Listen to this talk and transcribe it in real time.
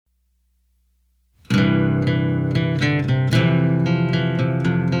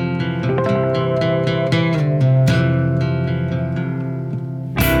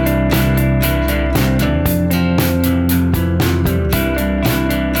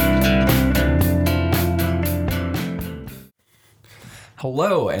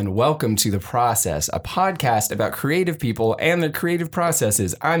Hello and welcome to The Process, a podcast about creative people and their creative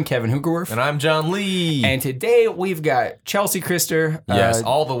processes. I'm Kevin Hoogerwerf. And I'm John Lee. And today we've got Chelsea Christer. Yes,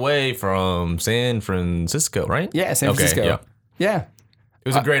 all the way from San Francisco, right? Yeah, San Francisco. Yeah. It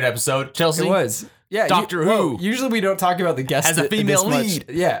was a great episode. Chelsea? It was. Yeah, Doctor Who. Usually we don't talk about the guests as a female lead.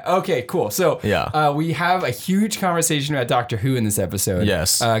 Yeah. Okay. Cool. So we have a huge conversation about Doctor Who in this episode.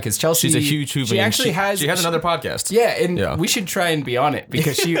 Yes. Because Chelsea, she's a huge Who fan. She actually has. She has another podcast. Yeah, and we should try and be on it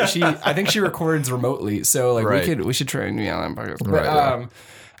because she I think she records remotely. So we should try and be on that podcast.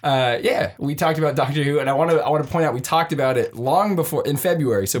 But, we talked about Doctor Who, and I want to point out we talked about it long before in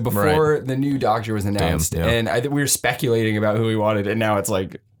February, so before the new Doctor was announced, and we were speculating about who we wanted, and now it's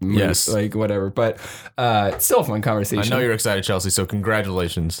like whatever. But it's still a fun conversation. I know you're excited, Chelsea. So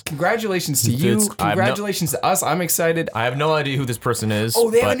congratulations. Congratulations to you. Congratulations to us. I'm excited. I have no idea who this person is. Oh,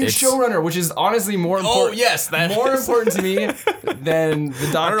 they have a new showrunner, which is honestly more important. Oh yes, important to me than the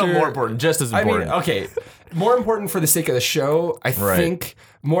Doctor. I don't know, more important, just as important. I mean, okay, more important for the sake of the show. I think.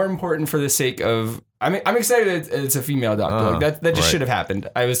 More important for the sake of, I'm excited it's a female Doctor. That just should have happened.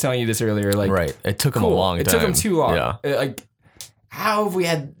 I was telling you this earlier. It took them a long time. It took them too long. Yeah. How have we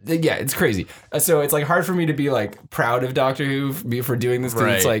had? Yeah, it's crazy. So it's hard for me to be proud of Doctor Who for doing this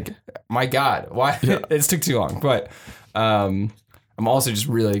because it's my God, why it took too long. But I'm also just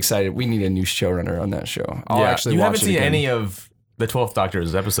really excited. We need a new showrunner on that show. I'll actually. You haven't seen any of the 12th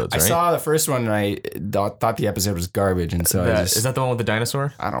Doctor's episodes, right? I saw the first one and I thought the episode was garbage, and so is that the one with the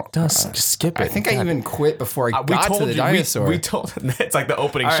dinosaur? I don't. Just skip it. I think I even quit before I got to the dinosaur. We told it's like the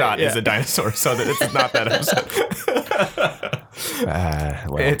opening shot is a dinosaur, so that it's not that episode.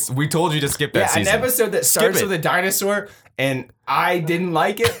 We told you to skip that season. An episode that starts with a dinosaur and I didn't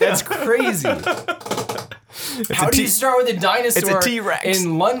like it. That's crazy. How do you start with a dinosaur? It's a T-Rex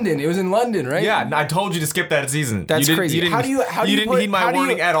in London. It was in London, right? Yeah, I told you to skip that season. That's crazy. You didn't heed my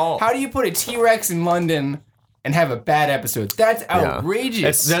warning at all. How do you put a T-Rex in London and have a bad episode? That's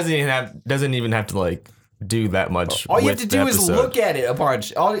outrageous. It doesn't even have to do that much. All you have to do is look at it a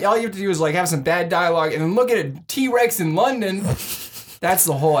bunch. All you have to do is have some bad dialogue and then look at a T-Rex in London. That's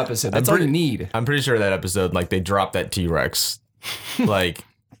the whole episode. That's all you need. I'm pretty sure that episode, they dropped that T-Rex,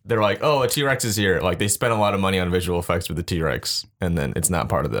 they're a T-Rex is here. They spent a lot of money on visual effects with the T-Rex, and then it's not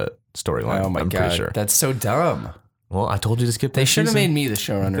part of the storyline. Oh my God. Pretty sure. That's so dumb. Well, I told you to skip that. They should have made me the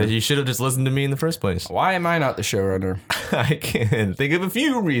showrunner. You should have just listened to me in the first place. Why am I not the showrunner? I can think of a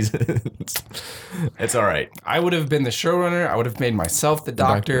few reasons. It's all right. I would have been the showrunner. I would have made myself the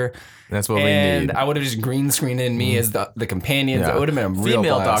Doctor. That's what we need. And I would have just green screened in me as the companions. It would have been a real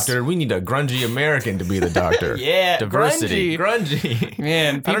female blast. Doctor. We need a grungy American to be the Doctor. Diversity. Grungy.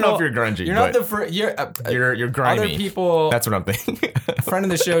 Man, people, I don't know if you're grungy. You're not the first. You're grimy. Other people. That's what I'm thinking. Friend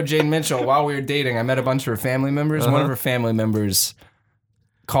of the show, Jane Mitchell. While we were dating, I met a bunch of her family members. One of her family members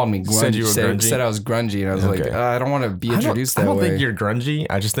called me grungy. Said I was grungy, and I was I don't want to be introduced that way. I don't think you're grungy.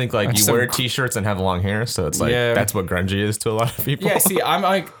 I just think you wear t-shirts and have long hair, so it's that's what grungy is to a lot of people. Yeah, see,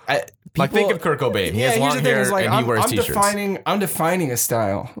 I'm think of Kurt Cobain. He has long hair and he wears t-shirts. I'm defining a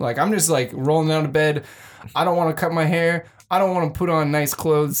style. I'm just rolling down to bed. I don't want to cut my hair. I don't want to put on nice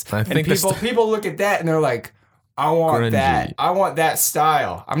clothes. People look at that and they're like, I want grungy. That. I want that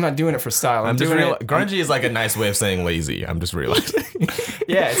style. I'm not doing it for style. Grungy is a nice way of saying lazy. I'm just realizing.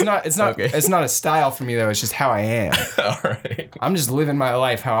 Yeah, it's not a style for me though. It's just how I am. All right. I'm just living my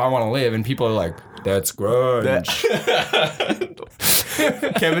life how I want to live, and people are like, "That's grunge."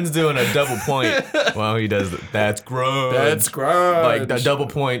 Kevin's doing a double point while he does that. That's grunge. That's grunge. The double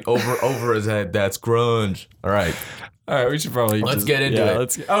point over his head. That's grunge. All right. All right, we should probably get into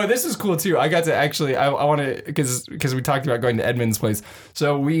it. This is cool too. I got to actually, I want to, because we talked about going to Edmund's place.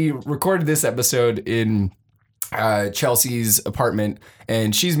 So we recorded this episode in Chelsea's apartment,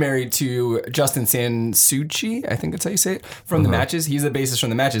 and she's married to Justin Sansucci, I think that's how you say it, from The Matches. He's the bassist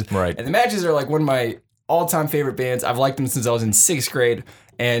from The Matches. Right. And The Matches are one of my all-time favorite bands. I've liked them since I was in 6th grade.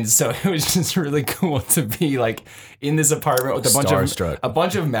 And so it was just really cool to be in this apartment with a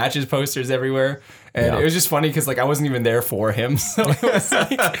bunch of Matches posters everywhere. And it was just funny because I wasn't even there for him. So it was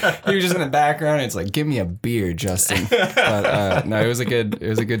he was just in the background. And it's give me a beer, Justin. But no, it was a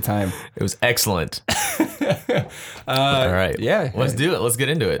good time. It was excellent. All right. Yeah. Let's do it. Let's get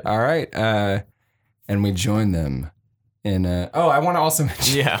into it. All right. And we joined them in I want to also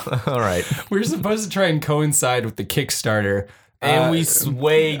mention. Yeah. All right. We were supposed to try and coincide with the Kickstarter. And we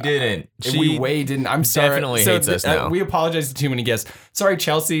didn't. We didn't. I'm sorry. Definitely hates us now. We apologize to too many guests. Sorry,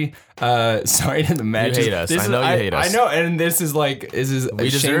 Chelsea. Sorry to the Matches. You hate us. I know you hate us. I know, and this is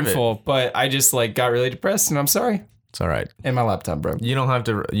shameful. But I just got really depressed, and I'm sorry. It's all right. And my laptop broke. You don't have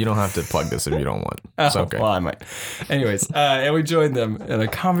to plug this if you don't want. It's okay. Well, I might. Anyways, and we joined them in a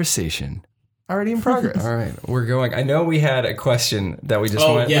conversation already in progress. All right, we're going. I know we had a question that we just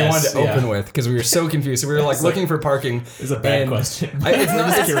wanted to open with because we were so confused. So we were like looking for parking. It's a bad question.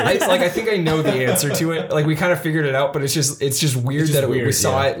 It's not. I think I know the answer to it. Like we kind of figured it out, but it's just weird that we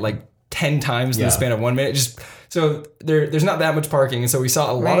saw it like 10 times in the span of 1 minute. So there's not that much parking, and so we saw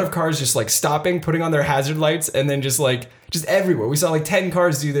a lot of cars just like stopping, putting on their hazard lights, and then just everywhere. We saw like 10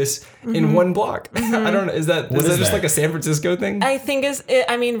 cars do this in one block. I don't know. Is that just like a San Francisco thing? I think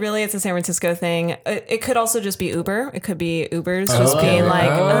really it's a San Francisco thing. It could also just be Uber. It could be Ubers just being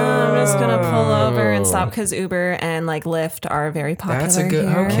like, I'm just going to pull over and stop because Uber and like Lyft are very popular. That's a good,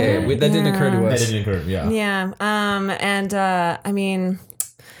 here. Okay. That didn't occur to us. That didn't occur, yeah. Yeah.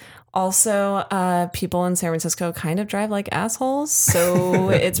 Also, people in San Francisco kind of drive like assholes, so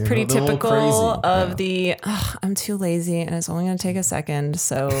it's pretty typical of I'm too lazy and it's only going to take a second,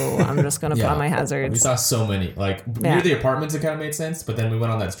 so I'm just going to put on my hazards. We saw so many, like near the apartments, it kind of made sense, but then we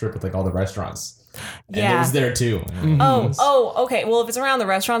went on that strip with like all the restaurants. And it was there too. Okay. Well, if it's around the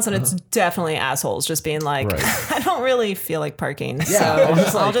restaurants, then it's definitely assholes just being like, I don't really feel like parking, so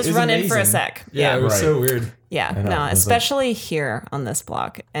I'll just run in for a sec. Yeah, it was so weird. Yeah, no, especially here on this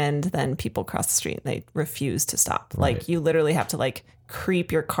block. And then people cross the street and they refuse to stop. Right. Like you literally have to like creep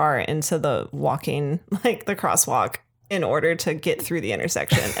your car into the the crosswalk in order to get through the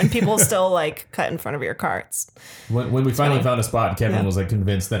intersection. And people still like cut in front of your car. When we finally found a spot, Kevin was like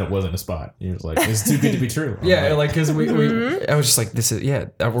convinced that it wasn't a spot. He was like, it's too good to be true. I was just like, we're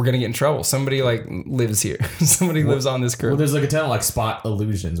going to get in trouble. Somebody like lives here. Somebody lives on this curb. Well, there's like a ton of like spot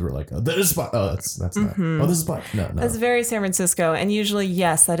illusions. We're like, there's a spot. Oh, that's not. Oh, there's a spot. No. That's very San Francisco. And usually,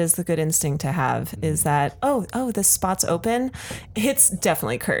 yes, that is the good instinct to have is that, this spot's open. It's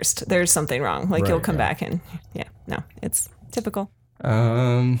definitely cursed. There's something wrong. Like you'll come back and no, it's typical.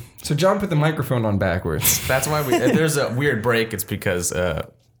 So John put the microphone on backwards. That's why if there's a weird break, it's because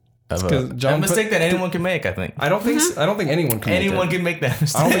of a mistake that anyone can make, I think. I don't think anyone can make that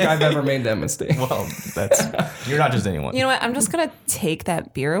mistake. I don't think I've ever made that mistake. Well, you're not just anyone. You know what? I'm just going to take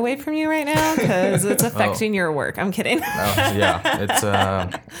that beer away from you right now because it's affecting your work. I'm kidding. It's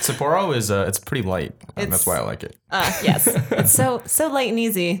Sapporo is it's pretty light. That's why I like it. Yes. It's so light and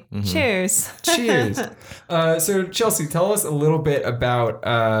easy. Cheers. Cheers. So Chelsea, tell us a little bit about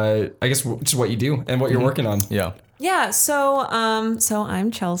I guess just what you do and what you're working on. Yeah, so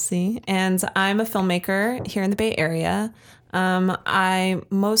I'm Chelsea, and I'm a filmmaker here in the Bay Area. I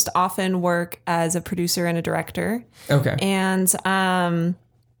most often work as a producer and a director. Okay. And I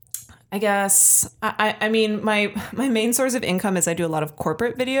guess I mean my main source of income is I do a lot of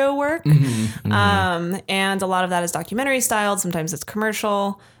corporate video work, and a lot of that is documentary styled. Sometimes it's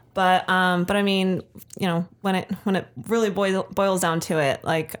commercial. But I mean, when it really boils down to it,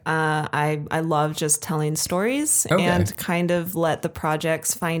 like I love just telling stories and kind of let the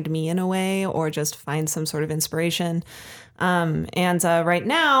projects find me in a way, or just find some sort of inspiration. And right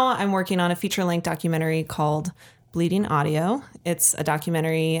now I'm working on a feature-length documentary called Bleeding Audio. It's a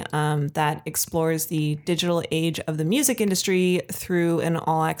documentary that explores the digital age of the music industry through an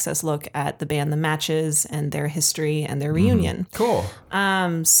all-access look at the band The Matches and their history and their reunion. Cool.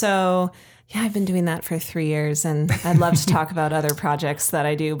 So I've been doing that for 3 years, and I'd love to talk about other projects that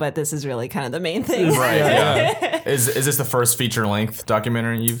I do, but this is really kind of the main thing. Right. Yeah. Is this the first feature-length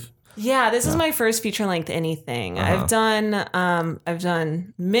documentary you've? Yeah, this is my first feature-length anything. I've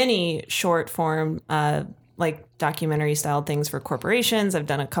done many short-form like documentary style things for corporations. I've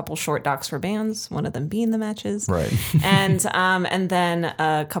done a couple short docs for bands, one of them being The Matches. Right. And then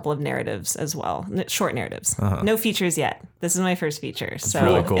a couple of narratives as well, short narratives. No features yet. This is my first feature. That's so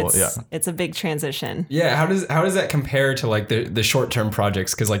really cool. It's a big transition. Yeah, how does that compare to like the short-term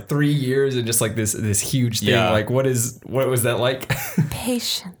projects? Cuz like 3 years and just like this huge thing. Yeah. Like what was that like?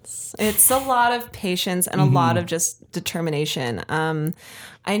 Patience. It's a lot of patience and a lot of just determination.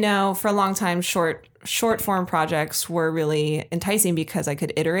 I know for a long time short form projects were really enticing because I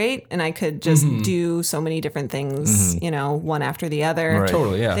could iterate and I could just do so many different things, one after the other. Right.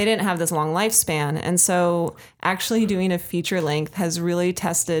 Totally, yeah. They didn't have this long lifespan. And so actually doing a feature length has really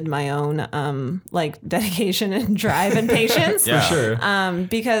tested my own dedication and drive and patience. For sure.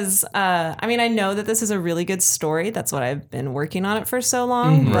 Because I know that this is a really good story. That's what I've been working on it for so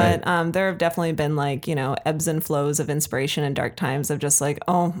long. But there have definitely been ebbs and flows of inspiration and dark times of just like,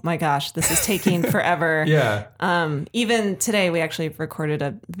 oh my gosh, this is taking forever. Yeah. Even today, we actually recorded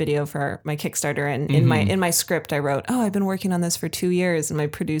a video for my Kickstarter, and in my script, I wrote, "Oh, I've been working on this for 2 years," and my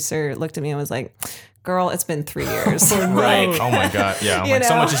producer looked at me and was like, girl, it's been 3 years. Right. Oh my God. Yeah. Like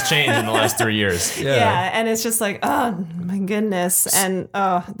so much has changed in the last 3 years. Yeah. And it's just like, oh my goodness. And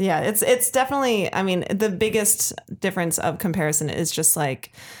it's definitely, I mean, the biggest difference of comparison is just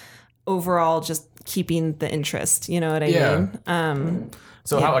like overall just keeping the interest. You know what I mean?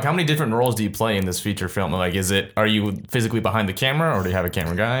 So how many different roles do you play in this feature film? Like, are you physically behind the camera, or do you have a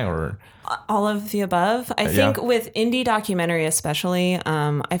camera guy, or? All of the above. I think with indie documentary especially,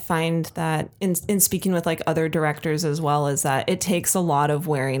 I find that in speaking with like other directors as well, is that it takes a lot of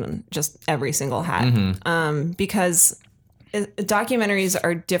wearing just every single hat. Because documentaries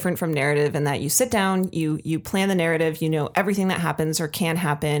are different from narrative in that you sit down, you plan the narrative, you know everything that happens or can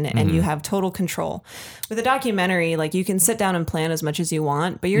happen, and you have total control. With a documentary, like you can sit down and plan as much as you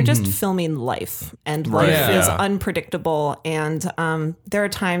want, but you're just filming life, and life is unpredictable. And there are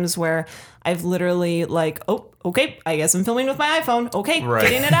times where I've literally like, oh, okay, I guess I'm filming with my iPhone. Okay,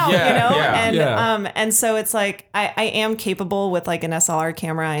 getting it out, and so it's like I am capable with like an SLR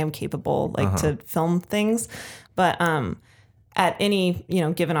camera. I am capable like to film things, but at any,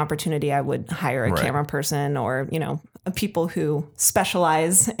 given opportunity, I would hire a camera person or, people who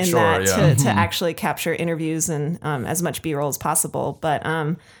specialize in to actually capture interviews and as much B-roll as possible. But,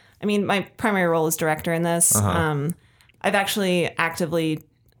 I mean, my primary role is director in this. I've actually actively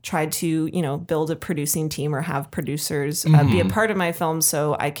tried to, build a producing team or have producers be a part of my film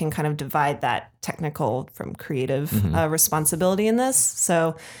so I can kind of divide that technical from creative responsibility in this.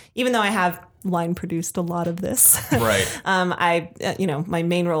 So even though I have line produced a lot of this. Right. My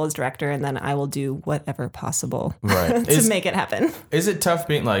main role is director, and then I will do whatever possible to make it happen. Is it tough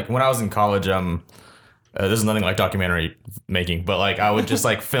being like, when I was in college, this is nothing like documentary making, but like I would just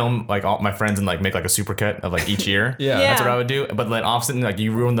like film like all my friends and like make like a supercut of like each year. That's what I would do. But then often like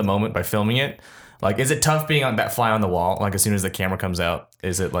you ruin the moment by filming it. Like, is it tough being on that fly on the wall? Like as soon as the camera comes out,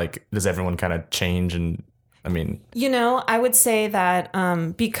 is it like, does everyone kind of change? And I mean, I would say that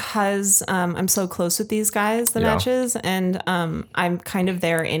because I'm so close with these guys, the matches, and I'm kind of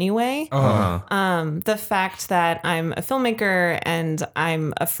there anyway. The fact that I'm a filmmaker and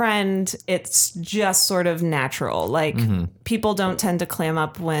I'm a friend, it's just sort of natural. Like people don't tend to clam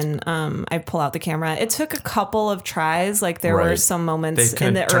up when I pull out the camera. It took a couple of tries. Like there were some moments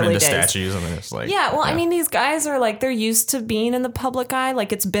in the early days. Statues and it's like, I mean, these guys are like, they're used to being in the public eye.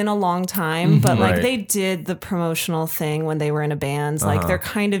 Like it's been a long time, but like they did the promotional thing when they were in a band. Like they're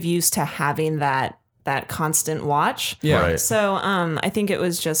kind of used to having that constant watch. So I think it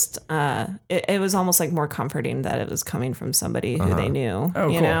was just it was almost like more comforting that it was coming from somebody who they knew.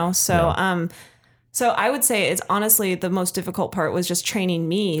 So I would say it's honestly the most difficult part was just training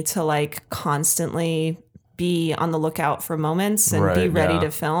me to like constantly be on the lookout for moments and be ready to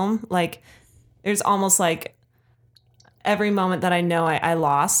film. Like there's almost like every moment that I know I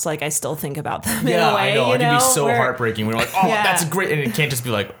lost, like I still think about them in a way. I know. It can be so heartbreaking. We're like, that's great. And it can't just be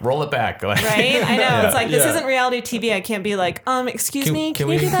like, roll it back. Like, right? I know. It's like, this isn't reality TV. I can't be like, excuse me, can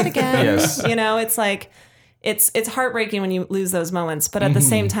you do that again? It's like, it's heartbreaking when you lose those moments. But at the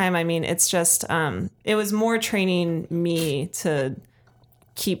same time, I mean, it's just, it was more training me to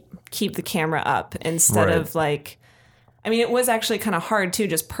keep the camera up instead of like, I mean, it was actually kind of hard too,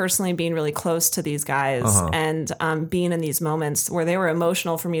 just personally being really close to these guys and being in these moments where they were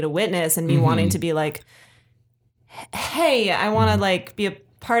emotional for me to witness and me wanting to be like, hey, I want to like be a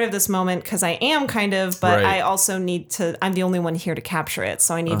part of this moment because I am kind of, but I also need to, I'm the only one here to capture it.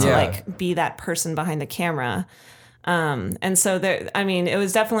 So I need to like be that person behind the camera. And so there, I mean, it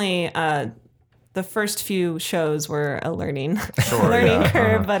was definitely, the first few shows were a learning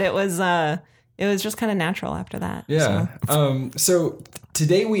curve, but it was just kind of natural after that. So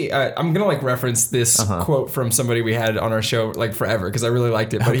today I'm going to like reference this quote from somebody we had on our show like forever because I really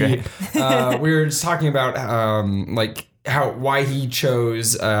liked it. But we were just talking about like why he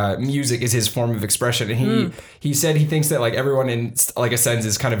chose music as his form of expression. And he said he thinks that like everyone in like a sense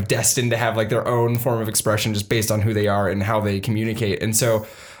is kind of destined to have like their own form of expression just based on who they are and how they communicate. And so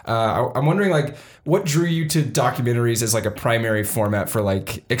I'm wondering like what drew you to documentaries as like a primary format for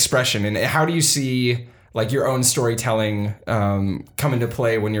like expression, and how do you see like your own storytelling come into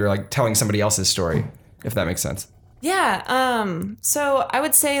play when you're like telling somebody else's story, if that makes sense? So I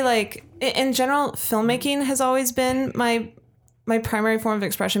would say like in general, filmmaking has always been my primary form of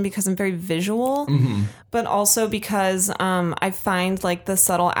expression because I'm very visual, but also because I find like the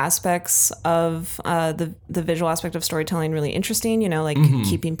subtle aspects of the visual aspect of storytelling really interesting, like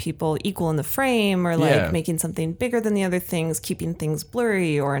keeping people equal in the frame or like making something bigger than the other things, keeping things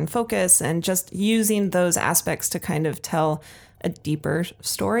blurry or in focus, and just using those aspects to kind of tell a deeper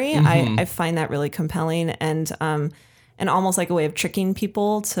story. I find that really compelling and almost like a way of tricking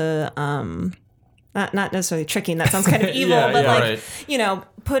people to not necessarily tricking. That sounds kind of evil, but you know,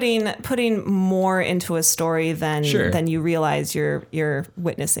 putting more into a story than you realize you're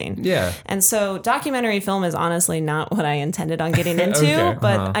witnessing. Yeah. And so documentary film is honestly not what I intended on getting into,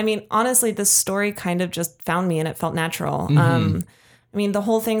 but I mean, honestly, this story kind of just found me and it felt natural. I mean, the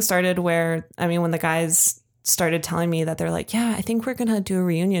whole thing started where, I mean, when the guys started telling me that they're like, yeah, I think we're going to do a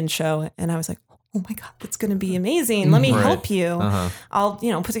reunion show. And I was like, oh my God, that's going to be amazing. Let me help you. I'll,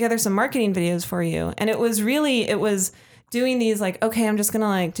 you know, put together some marketing videos for you. And it was doing these like, okay, I'm just going to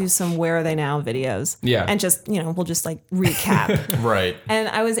like do some Where Are They Now videos. Yeah. And just, you know, we'll just like recap. Right. And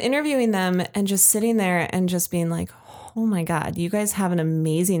I was interviewing them and just sitting there and just being like, oh my God, you guys have an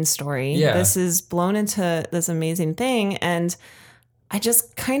amazing story. Yeah. This is blown into this amazing thing. And I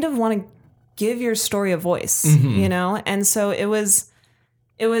just kind of want to give your story a voice, you know? And so it was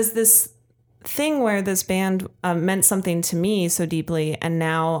this thing where this band meant something to me so deeply. And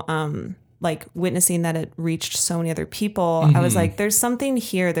now, like witnessing that it reached so many other people, I was like, there's something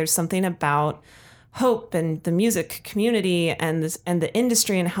here. There's something about hope and the music community and the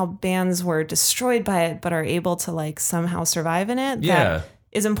industry and how bands were destroyed by it, but are able to like somehow survive in it. That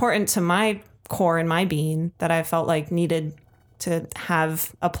is important to my core and my being that I felt like needed to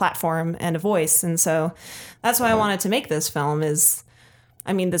have a platform and a voice. And so that's why I wanted to make this film is,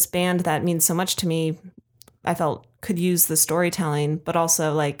 I mean, this band that means so much to me, I felt could use the storytelling, but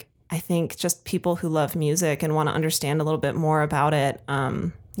also like, I think just people who love music and want to understand a little bit more about it,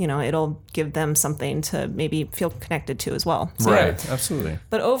 you know, it'll give them something to maybe feel connected to as well. So, right. Absolutely.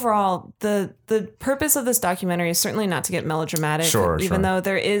 But overall, the purpose of this documentary is certainly not to get melodramatic, even though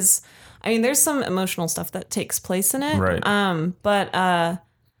there is, I mean, there's some emotional stuff that takes place in it. Right. But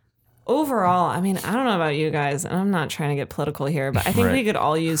overall, I mean, I don't know about you guys, and I'm not trying to get political here, but I think we could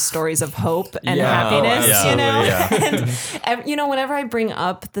all use stories of hope and happiness, you know? And, you know, whenever I bring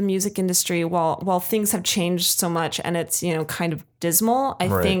up the music industry, while things have changed so much and it's, you know, kind of dismal, I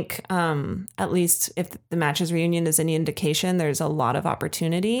think at least if the Matches reunion is any indication, there's a lot of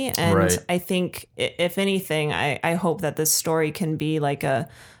opportunity. And I think, if anything, I hope that this story can be like a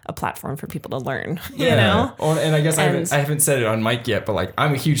platform for people to learn, you know? Well, and I guess I haven't said it on mic yet, but like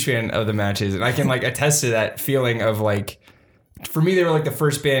I'm a huge fan of the Matches, and I can like attest to that feeling of like, for me, they were like the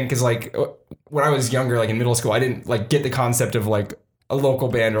first band, because like when I was younger, like in middle school, I didn't like get the concept of like a local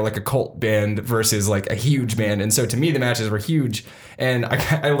band or like a cult band versus like a huge band. And so to me, the Matches were huge. And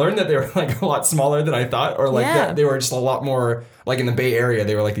I learned that they were like a lot smaller than I thought, or like that they were just a lot more like in the Bay Area.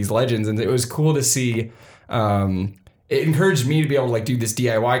 They were like these legends, and it was cool to see. It encouraged me to be able to like do this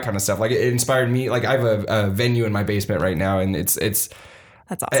DIY kind of stuff. Like it inspired me. Like I have a venue in my basement right now, and it's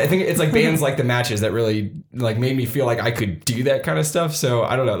that's awesome. I think it's like bands like the Matches that really like made me feel like I could do that kind of stuff. So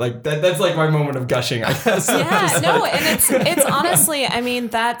I don't know, like that's like my moment of gushing, I guess. Yeah, no, and it's honestly, I mean,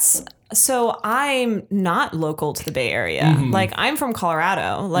 so I'm not local to the Bay Area. Like I'm from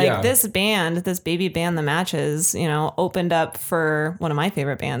Colorado. Like this band, this baby band, the Matches, you know, opened up for one of my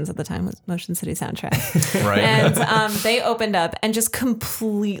favorite bands at the time was Motion City Soundtrack. Right. And they opened up and just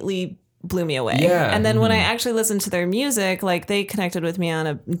completely blew me away. Yeah. And then when I actually listened to their music, like they connected with me on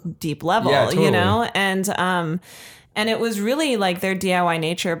a deep level, totally. you know? And it was really like their DIY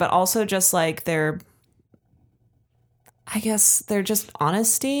nature, but also just like I guess they're just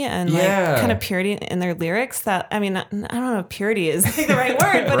honesty and like kind of purity in their lyrics that, I mean, I don't know if purity is like the right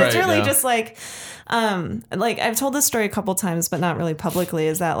word, but it's really just like I've told this story a couple times, but not really publicly,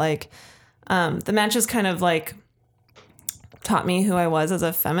 is that like the Matches kind of like taught me who I was as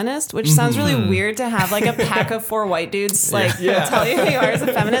a feminist, which sounds really weird to have like a pack of 4 white dudes like tell you who you are as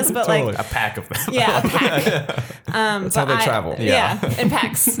a feminist, but like a pack of them. Yeah, a pack. That's how they travel. Yeah, in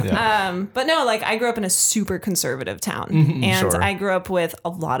packs. But no, like I grew up in a super conservative town, and I grew up with a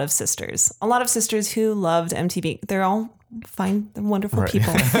lot of sisters who loved MTV. They're all fine, they're wonderful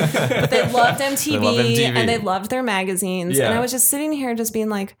people, but they loved MTV, and they loved their magazines. And I was just sitting here just being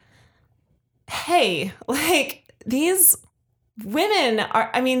like, hey, like these women are,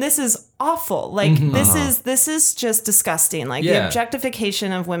 I mean, this is awful. Like this is just disgusting. Like the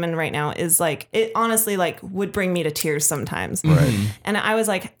objectification of women right now is like, it honestly like would bring me to tears sometimes. And I was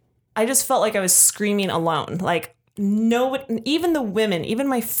like, I just felt like I was screaming alone. Like no, even the women, even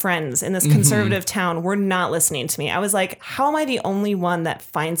my friends in this conservative town were not listening to me. I was like, how am I the only one that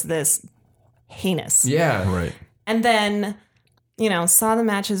finds this heinous? Yeah. Right. And then, you know, saw the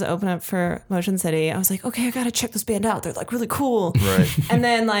Matches open up for Motion City. I was like, okay, I got to check this band out. They're like really cool. Right. And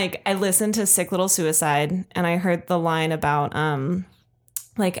then like I listened to Sick Little Suicide, and I heard the line about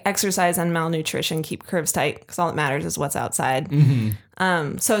like exercise and malnutrition keep curves tight because all that matters is what's outside.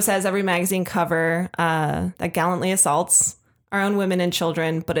 So it says every magazine cover that gallantly assaults our own women and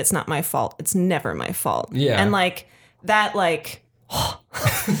children, but it's not my fault. It's never my fault. Yeah. And like that, like,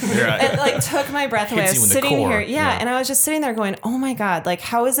 it like took my breath away. I was sitting here. Yeah. And I was just sitting there going, oh my God, like,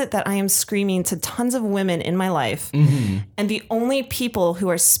 how is it that I am screaming to tons of women in my life? And the only people who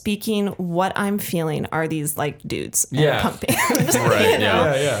are speaking what I'm feeling are these like dudes and punk bands. Right. You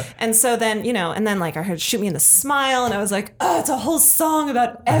know? And so then, and then like I heard Shoot Me in the Smile, and I was like, oh, it's a whole song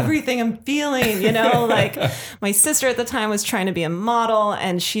about everything I'm feeling, like my sister at the time was trying to be a model,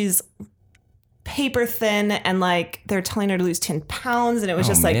 and she's paper thin, and like they're telling her to lose 10 pounds, and it was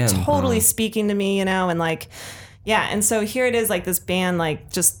just like totally speaking to me, and like, and so here it is, like this band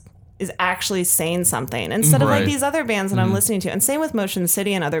like just is actually saying something instead of like these other bands that I'm listening to. And same with Motion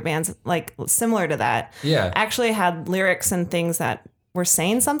City and other bands like similar to that. Actually had lyrics and things that were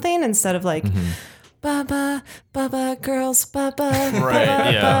saying something instead of like baba baba girls baba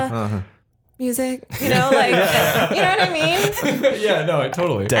baba music, like, you know what I mean? Yeah, no,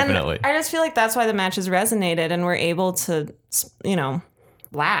 totally. Definitely. And I just feel like that's why the matches resonated and were able to,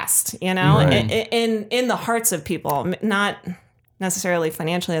 last, in the hearts of people, not necessarily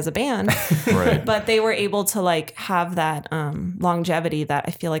financially as a band, but they were able to like have that longevity that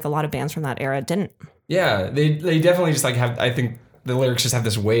I feel like a lot of bands from that era didn't. Yeah, they definitely just like have, I think the lyrics just have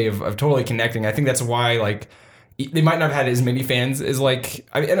this way of totally connecting. I think that's why like they might not have had as many fans as like,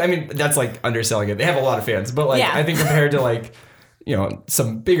 I mean, that's like underselling it. They have a lot of fans, but like, I think compared to like,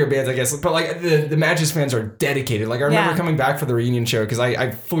 some bigger bands, I guess, but like the Matches fans are dedicated. Like I remember coming back for the reunion show because I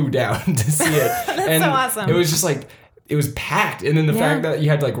flew down to see it. That's and so awesome. It was just like, it was packed. And then the fact that you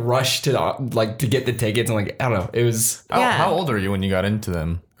had to like rush to to get the tickets and like, I don't know, it was. How old were you when you got into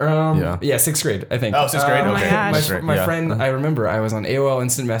them? Sixth grade, I think. Oh, sixth grade? Okay. My friend, I remember I was on AOL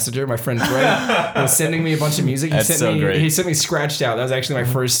Instant Messenger. My friend Brent was sending me a bunch of music. He sent me Scratched Out. That was actually my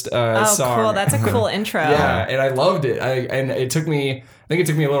first song. Cool. That's a cool intro. Yeah, and I loved it. And it took me, I think it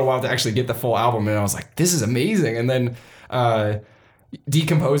took me a little while to actually get the full album. And I was like, this is amazing. And then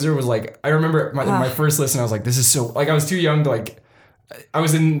Decomposer was like, I remember my first listen, I was like, this is so, like I was too young to like, I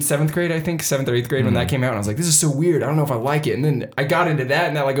was in 7th grade, I think, 7th or 8th grade when that came out, and I was like, this is so weird. I don't know if I like it. And then I got into that,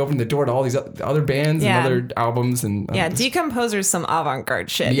 and that like opened the door to all these other bands and other albums. And Decomposer's some avant-garde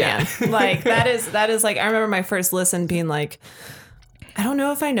shit, man. Like that is like, I remember my first listen being like, I don't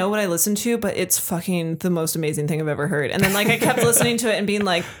know if I know what I listened to, but it's fucking the most amazing thing I've ever heard. And then like I kept listening to it and being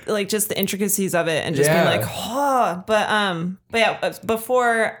like just the intricacies of it and just being like, oh. But yeah,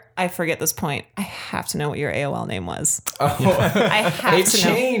 before I forget this point, I have to know what your AOL name was. Oh, I have to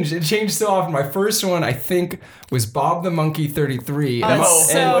know. It changed so often. My first one, I think, was Bob the Monkey 33.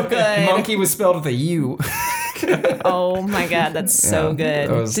 So good. Monkey was spelled with a U. Oh my God, that's so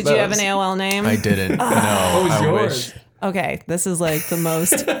good. Did you have an AOL name? I didn't. No. What was yours? Wish. Okay, this is like the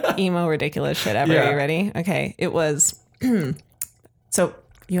most emo ridiculous shit ever. Are you ready? Okay, it was. So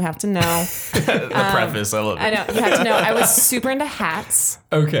you have to know. The preface, I love it. I know, you have to know. I was super into hats.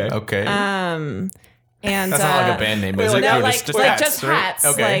 Okay. And that's not like a band name, is it? No, like just hats,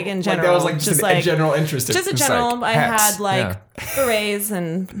 okay. Like in general. Like that was like just a general interest. Just a general. I had like berets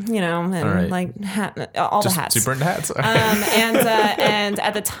and like all just the hats. Super into hats. And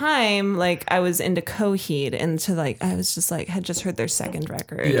at the time, like I was into Coheed, and I was just like had just heard their second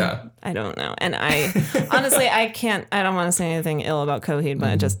record. Yeah. I don't know, and I honestly I don't want to say anything ill about Coheed, but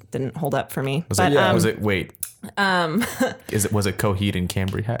it just didn't hold up for me. Was it Coheed and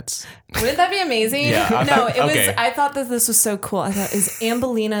Cambry hats? Wouldn't that be amazing? Yeah. No, it was. I thought that this was so cool. I thought, is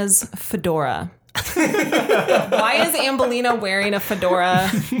Ambelina's fedora? Why is Ambelina wearing a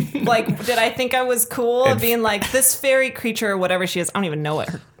fedora? Like, did I think I was cool being like this fairy creature or whatever she is? I don't even know what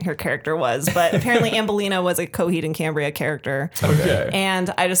her character was, but apparently Ambelina was a Coheed and Cambria character. Okay.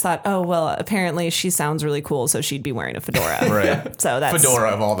 And I just thought, oh well, apparently she sounds really cool, so she'd be wearing a fedora. Right. So that's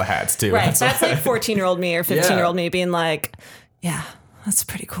fedora of all the hats too. Right. That's like 14-year-old me or 15-year-old me being like, yeah. That's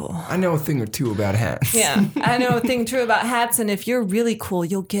pretty cool. I know a thing or two about hats. Yeah, I know a thing or two about hats, and if you're really cool,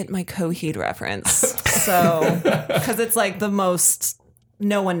 you'll get my Coheed reference. So, because it's like the most,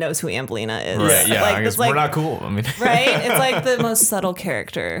 no one knows who Ambelina is. Right, yeah, like, I guess we're not cool. I mean, right? It's like the most subtle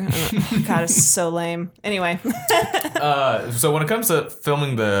character. God, it's so lame. Anyway. So when it comes to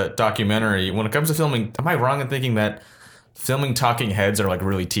filming the documentary, am I wrong in thinking that filming talking heads are like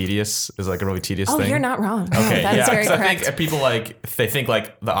really tedious? Is like a really tedious thing. Oh, you're not wrong. Okay, that is very correct. I think people they think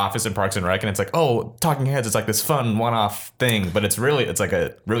like The Office and Parks and Rec, and it's like, oh, talking heads, it's like this fun one-off thing, but it's like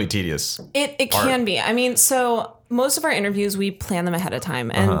a really tedious. It can be. I mean, so most of our interviews we plan them ahead of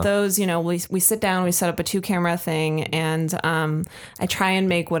time, and those, we sit down, we set up a 2-camera thing, and I try and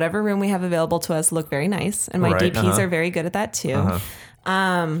make whatever room we have available to us look very nice, and my DPs are very good at that too.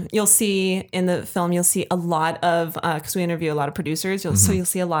 You'll see in the film, you'll see a lot of, because we interview a lot of producers, so you'll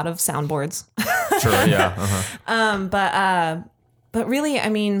see a lot of soundboards. Sure, yeah. Uh-huh. But really, I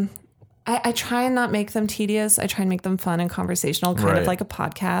mean, I try and not make them tedious. I try and make them fun and conversational, kind of like a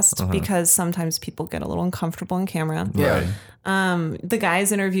podcast, because sometimes people get a little uncomfortable on camera. Yeah. The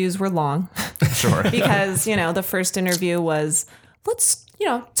guys' interviews were long. Sure. Because, the first interview was, let's,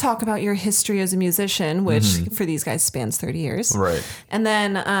 talk about your history as a musician, which for these guys spans 30 years. Right. And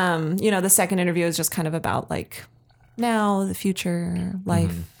then, the second interview is just kind of about like now, the future,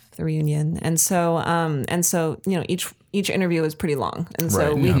 life, the reunion. And so, each interview is pretty long. And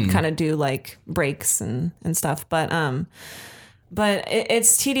so we kind of do like breaks and stuff. But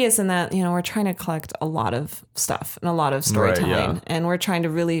it's tedious in that, we're trying to collect a lot of stuff and a lot of storytelling. Right, yeah. And we're trying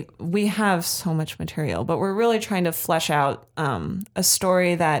to we have so much material, but we're really trying to flesh out a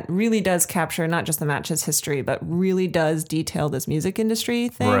story that really does capture not just the match's history, but really does detail this music industry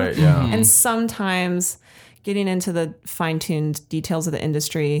thing. Right, yeah. And sometimes getting into the fine-tuned details of the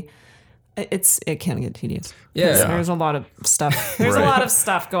industry, it can get tedious. Yeah. There's a lot of stuff. There's a lot of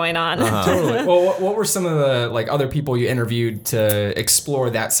stuff going on. Totally. Well, what were some of the other people you interviewed to explore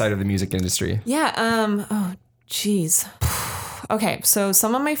that side of the music industry? Yeah. Oh, geez. Okay. So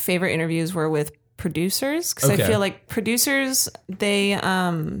some of my favorite interviews were with producers, because I feel like producers,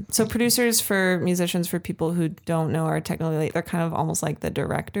 producers for musicians, for people who don't know, are technically, they're kind of almost like the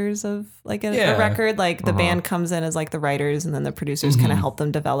directors of like a record. Like the band comes in as like the writers, and then the producers kind of help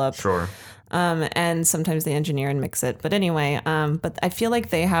them develop. Sure. And sometimes they engineer and mix it. But anyway, but I feel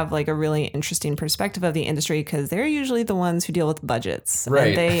like they have like a really interesting perspective of the industry, because they're usually the ones who deal with budgets. Right.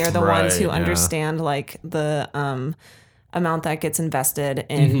 And they are the ones who understand like the amount that gets invested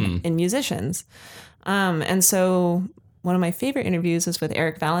in musicians. And so one of my favorite interviews is with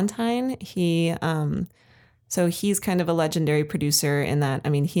Eric Valentine. He's kind of a legendary producer in that, I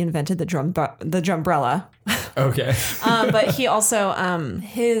mean, he invented the drumbrella. Okay. But he also,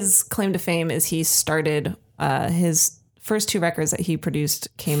 his claim to fame is he started, his first two records that he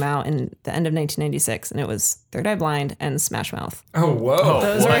produced came out in the end of 1996, and it was Third Eye Blind and Smash Mouth. Oh, whoa.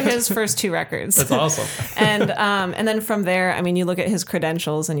 Those were his first two records. That's awesome. And then from there, I mean, you look at his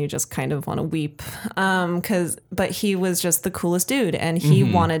credentials and you just kind of want to weep. But he was just the coolest dude, and he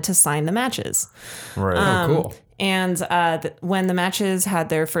wanted to sign the Matches. Right. Cool. And when the Matches had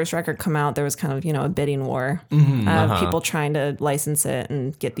their first record come out, there was kind of, a bidding war. People trying to license it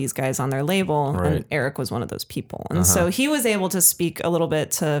and get these guys on their label. Right. And Eric was one of those people. And so he was able to speak a little bit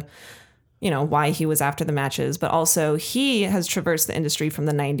to, why he was after the Matches. But also he has traversed the industry from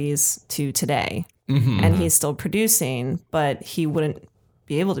the 90s to today. And he's still producing, but he wouldn't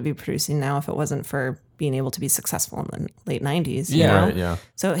be able to be producing now if it wasn't for being able to be successful in the late 90s. You know? Right, yeah.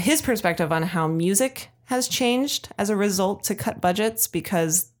 So his perspective on how music has changed as a result to cut budgets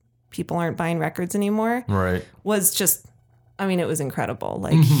because people aren't buying records anymore. Right. Was just, I mean, it was incredible.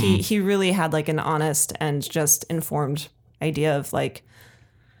 Like he really had like an honest and just informed idea of like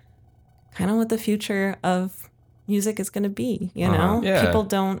kind of what the future of music is going to be, Yeah. People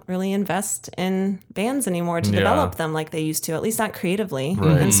don't really invest in bands anymore to develop them like they used to, at least not creatively.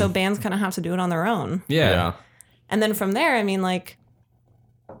 Right. And so bands kind of have to do it on their own. Yeah. And then from there,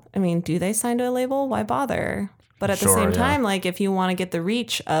 do they sign to a label? Why bother? But at the same time, like if you want to get the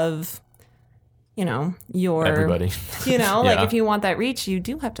reach of, your everybody, if you want that reach, you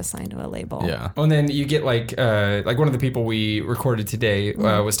do have to sign to a label. Yeah. And then you get like one of the people we recorded today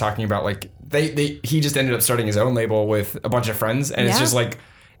was talking about like he just ended up starting his own label with a bunch of friends, and it's just like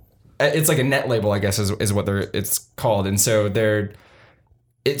it's like a net label, I guess is what it's called. And so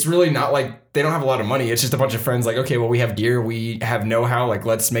it's really not like they don't have a lot of money. It's just a bunch of friends like, okay, well, we have gear, we have know-how, like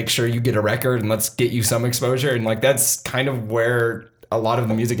let's make sure you get a record and let's get you some exposure. And like that's kind of where a lot of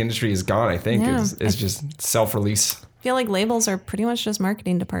the music industry is gone, I think, is just self-release. I feel like labels are pretty much just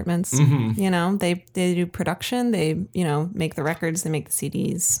marketing departments. They do production, they, make the records, they make the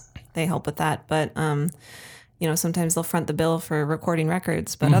CDs, they help with that. But, sometimes they'll front the bill for recording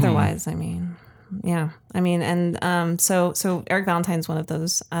records, but otherwise, so Eric Valentine's one of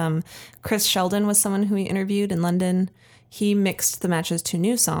those. Chris Sheldon was someone who we interviewed in London. He mixed the Matches' two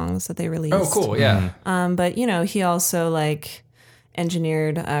new songs that they released. Oh, cool, yeah. But, he also like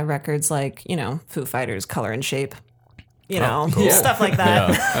engineered records like, Foo Fighters, Color and Shape. Cool. Stuff like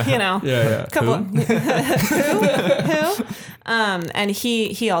that. Yeah. Couple. Who? And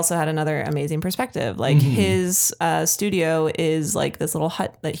he also had another amazing perspective. Like his studio is like this little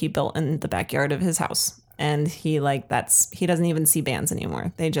hut that he built in the backyard of his house. And he doesn't even see bands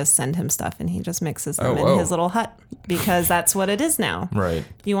anymore. They just send him stuff and he just mixes them in his little hut because that's what it is now. Right.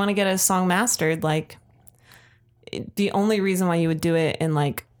 You want to get a song mastered, like the only reason why you would do it in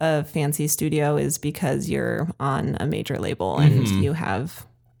like a fancy studio is because you're on a major label and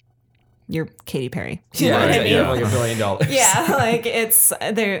you're Katy Perry. Yeah, I mean? Like $1 billion. Yeah, like it's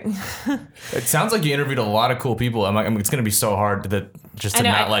there. It sounds like you interviewed a lot of cool people. I mean, it's going to be so hard to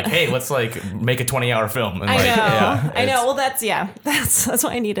not like, hey, let's like make a 20-hour film. And I know. Yeah, I know. Well, that's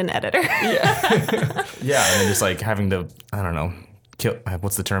why I need an editor. Yeah. Yeah, and then just like having to, I don't know,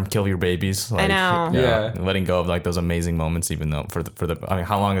 what's the term? Kill your babies. Like, I know. Yeah. Letting go of like those amazing moments, even though for the. I mean,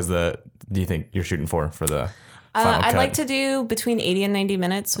 how long do you think you're shooting for the? I'd like to do between 80 and 90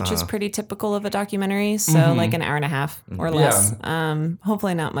 minutes, which is pretty typical of a documentary. So like an hour and a half or less.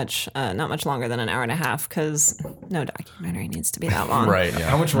 Hopefully not much longer than an hour and a half, because no documentary needs to be that long. Right. Yeah.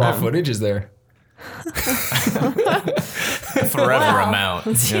 How much raw footage is there? Forever amount.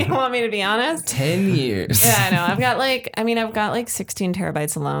 Do you want me to be honest? 10 years. Yeah, I know. I've got like 16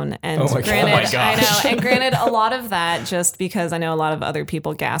 terabytes alone. And gosh. I know. And granted, a lot of that just because I know a lot of other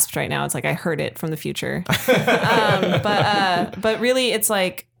people gasped right now. It's like I heard it from the future. But really it's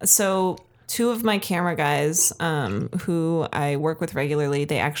like, so 2 of my camera guys who I work with regularly,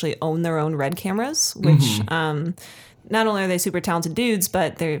 they actually own their own Red cameras, which not only are they super talented dudes,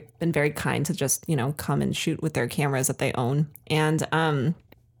 but they've been very kind to just, come and shoot with their cameras that they own. And, I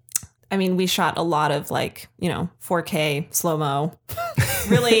mean, we shot a lot of 4K slow-mo,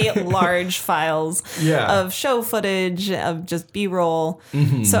 really large files of show footage, of just B-roll.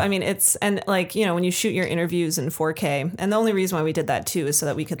 So, I mean, when you shoot your interviews in 4K, and the only reason why we did that too is so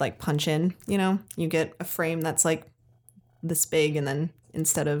that we could punch in, you get a frame that's like this big, and then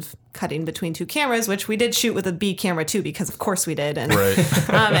instead of cutting between 2 cameras, which we did shoot with a B camera too, because of course we did. And,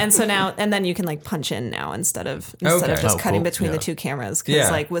 and so now, and then you can punch in now instead of just cutting between the 2 cameras.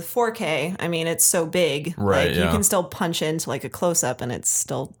 Cause with 4K, I mean, it's so big, you can still punch into a close up and it's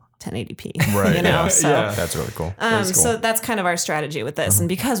still 1080p. Right. So that's really cool. So that's kind of our strategy with this. And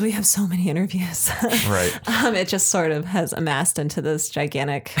because we have so many interviews, it just sort of has amassed into this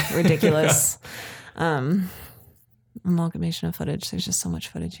gigantic, ridiculous, amalgamation of footage. There's just so much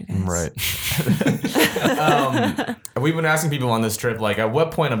footage, you guys. Right. We've been asking people on this trip, at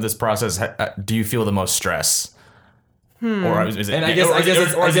what point of this process do you feel the most stress? Or is it? And I guess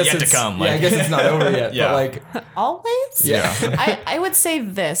yet to come? I guess it's not over yet. But always. Yeah. I would say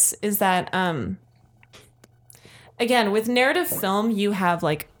this is that again, with narrative film, you have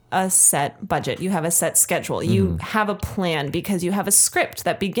a set budget, you have a set schedule, you have a plan because you have a script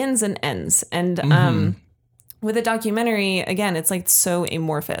that begins and ends, and with a documentary, again, it's so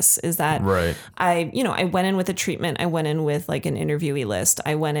amorphous, is that I went in with a treatment. I went in with an interviewee list.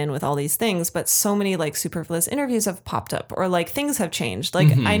 I went in with all these things, but so many superfluous interviews have popped up, or things have changed.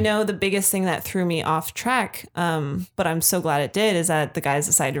 I know the biggest thing that threw me off track, but I'm so glad it did, is that the guys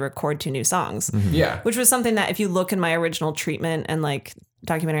decided to record 2 new songs. Yeah. Which was something that if you look in my original treatment and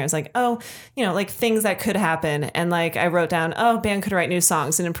documentary, I was things that could happen, and I wrote down, band could write new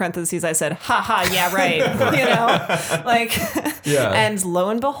songs, and in parentheses I said, haha, yeah, right. And lo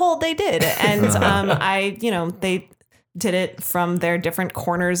and behold, they did. And they did it from their different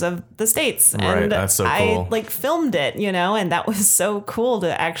corners of the States. And that's so cool. I filmed it, and that was so cool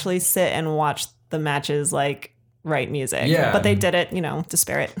to actually sit and watch the matches write music. Yeah. But they did it,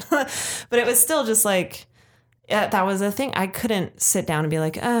 disparate. But it was still just that was a thing. I couldn't sit down and be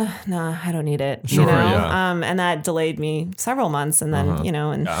no, I don't need it. Sure, and that delayed me several months. And then,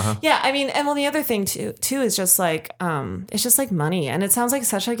 I mean, and the other thing too is just it's just money. And it sounds like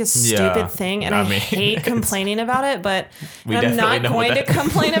such a stupid thing. And I hate complaining about it, but I'm not going to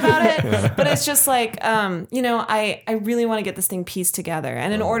complain about it. But it's just I really want to get this thing pieced together.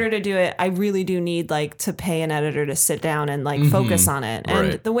 And in order to do it, I really do need to pay an editor to sit down and focus on it.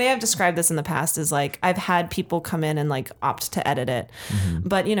 And the way I've described this in the past is I've had people come in and opt to edit it,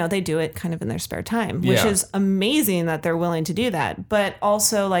 but they do it kind of in their spare time, which is amazing that they're willing to do that. But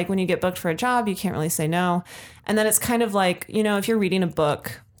also when you get booked for a job, you can't really say no. And then it's kind of if you're reading a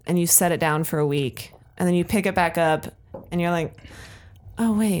book and you set it down for a week and then you pick it back up and you're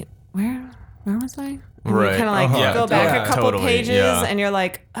oh wait, where was I? And you kind of go back a couple pages and you're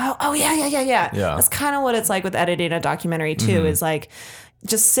oh yeah. That's kind of what it's with editing a documentary too, is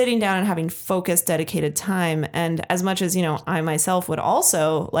just sitting down and having focused, dedicated time. And as much as, I myself would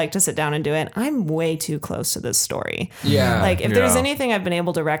also like to sit down and do it, I'm way too close to this story. Yeah. If there's anything I've been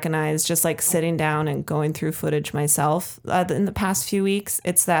able to recognize, just sitting down and going through footage myself in the past few weeks,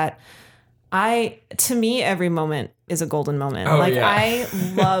 it's that to me, every moment is a golden moment. I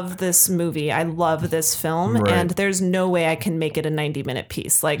love this movie. I love this film. And there's no way I can make it a 90-minute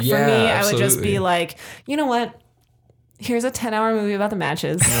piece. For me, I would just be you know what? here's a 10-hour movie about the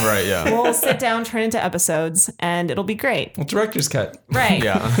matches. Right, yeah. We'll sit down, turn into episodes, and it'll be great. Well, director's cut. Right.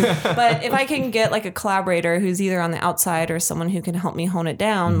 Yeah. But if I can get like a collaborator who's either on the outside or someone who can help me hone it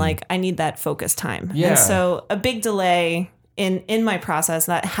down, like I need that focus time. Yeah. And so a big delay in my process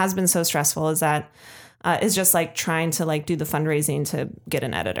that has been so stressful is that is just like trying to like do the fundraising to get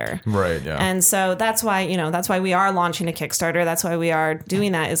an editor. Right, yeah. And so that's why we are launching a Kickstarter. That's why we are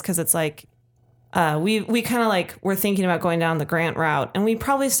doing that, is because it's like, we kind of like, we're thinking about going down the grant route, and we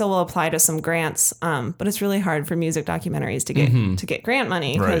probably still will apply to some grants. But it's really hard for music documentaries to get grant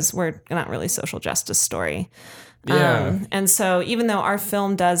money because we're not really social justice story. Yeah. And so even though our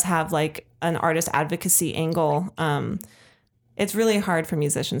film does have like an artist advocacy angle, it's really hard for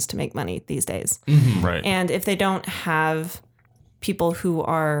musicians to make money these days. Mm-hmm. Right. And if they don't have people who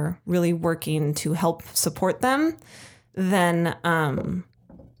are really working to help support them, then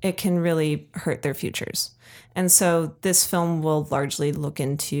it can really hurt their futures. And so this film will largely look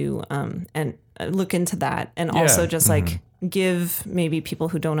into that, and also just like give maybe people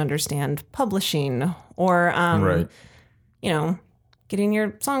who don't understand publishing or getting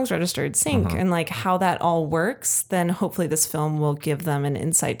your songs registered, sync, and like how that all works. Then hopefully this film will give them an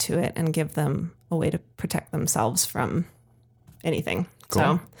insight to it and give them a way to protect themselves from anything. Cool.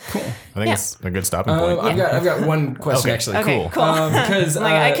 So cool. I think it's a good stopping point. I've got one question actually. Okay, cool. Because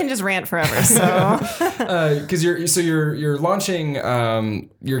I can just rant forever. So because you're launching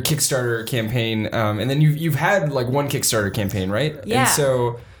your Kickstarter campaign, and then you've had like one Kickstarter campaign, right? Yeah. And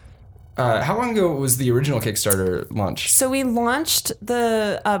so how long ago was the original Kickstarter launch? So we launched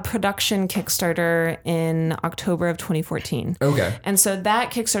the production Kickstarter in October of 2014. Okay. And so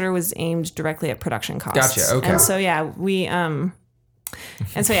that Kickstarter was aimed directly at production costs. Gotcha. Okay. And so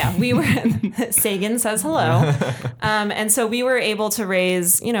we were, Sagan says hello. And so we were able to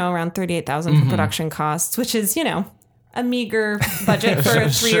raise, around $38,000 for production costs, which is, a meager budget for a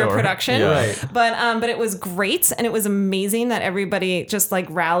 3-year production. Yeah. Right. But it was great. And it was amazing that everybody just like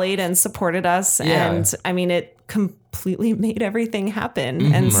rallied and supported us. Yeah. And I mean, it completely made everything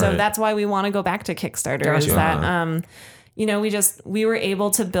happen. And so that's why we want to go back to Kickstarter. Gotcha. Is that, we were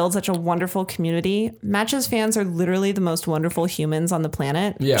able to build such a wonderful community. Matches fans are literally the most wonderful humans on the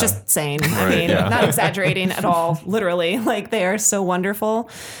planet. Yeah. Just saying. I mean, not exaggerating at all. Literally, like they are so wonderful.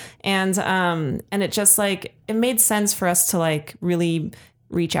 And it just like, it made sense for us to like really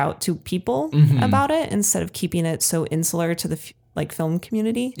reach out to people about it instead of keeping it so insular to the film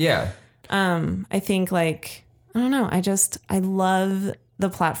community. Yeah. I think like, I don't know. I love the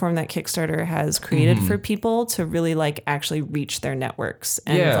platform that Kickstarter has created for people to really like actually reach their networks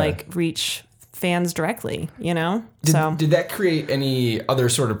and like reach fans directly, Did that create any other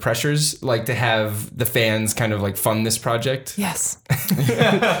sort of pressures, like to have the fans kind of like fund this project? Yes.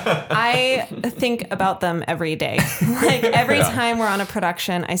 I think about them every day. Like every time we're on a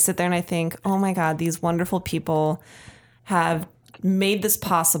production, I sit there and I think, oh my God, these wonderful people have made this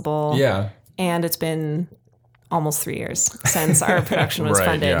possible. Yeah. And it's been almost 3 years since our production was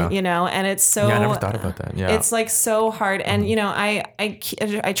funded, and it's so, I never thought about that. Yeah. It's like so hard. And,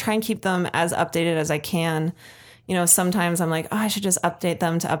 I try and keep them as updated as I can. Sometimes I'm like, oh, I should just update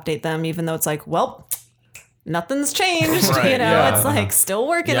them, even though it's like, well, nothing's changed, Right, it's like still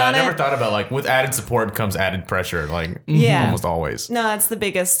working on it. I never thought about like with added support comes added pressure, like almost always. No, that's the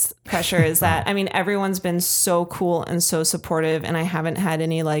biggest pressure is that, I mean, everyone's been so cool and so supportive, and I haven't had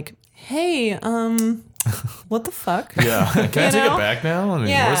any like, hey, what the fuck? Yeah. Can I take it back now? I mean,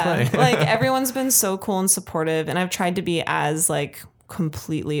 where's my... like everyone's been so cool and supportive, and I've tried to be as like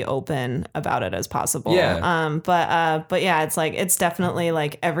completely open about it as possible. Yeah. But yeah, it's like, it's definitely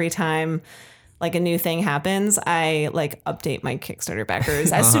like every time like a new thing happens, I like update my Kickstarter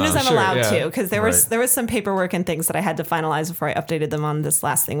backers as soon as I'm allowed to, because there was some paperwork and things that I had to finalize before I updated them on this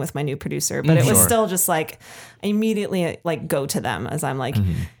last thing with my new producer. But it was still just like, I immediately like go to them as I'm like,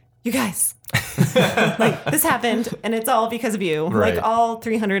 you guys, like this happened and it's all because of you. Right. Like all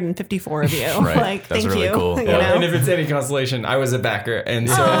 354 of you. Right. Like, That's thank really you. cool. You Yeah. know? And if it's any consolation, I was a backer, and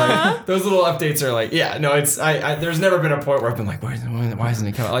so like, those little updates are like, it's I there's never been a point where I've been like, why isn't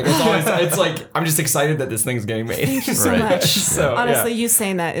it coming? Like it's always, it's like I'm just excited that this thing's getting made. Thank you so much. So honestly, you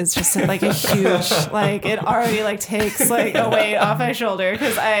saying that is just like a huge, like it already like takes like a weight off my shoulder,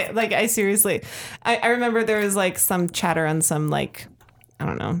 because I seriously, I remember there was like some chatter on some like, I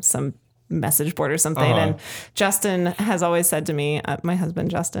don't know, some message board or something, and Justin has always said to me, my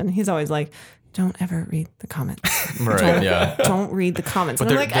husband Justin, he's always like, don't ever read the comments. Right. Don't read the comments. But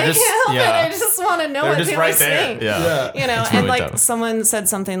and I'm like, I can't help it. I just want to know what just they right were there. saying. Yeah. You know, It's and really like tough. someone said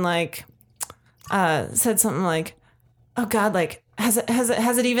something like, oh God, like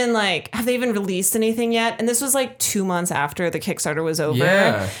has it even like, have they even released anything yet? And this was like 2 months after the Kickstarter was over.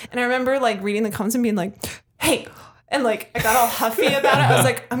 Yeah. And I remember like reading the comments and being like, hey, and like I got all huffy about it. I was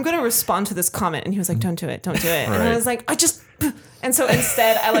like, I'm going to respond to this comment. And he was like, don't do it. Don't do it. Right. And I was like, and so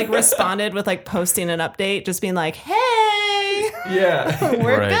instead I like responded with like posting an update, just being like, hey,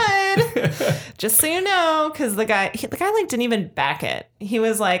 we're good. Just so you know, because the guy like didn't even back it. He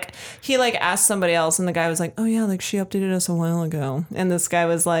was like, he like asked somebody else, and the guy was like, oh yeah, like she updated us a while ago, and this guy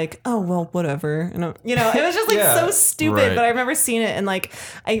was like, oh well, whatever. And you know, it was just like so stupid. Right. But I remember seeing it, and like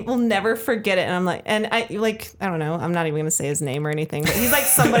I will never forget it. And I'm like, and I don't know, I'm not even gonna say his name or anything, but he's like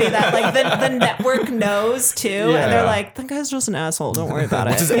somebody that like the network knows too, and they're like, that guy's just an asshole. Don't worry about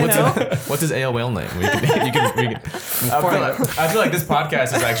it. What's his AOL name? I feel like this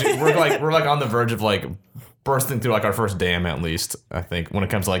podcast is actually we're like on the verge of like bursting through like our first dam at least, I think, when it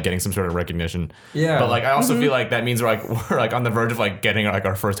comes to like getting some sort of recognition. Yeah. But like I also feel like that means we're like on the verge of like getting like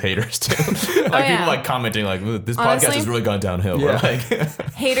our first haters too. Like people like commenting like this podcast has really gone downhill. Yeah. Like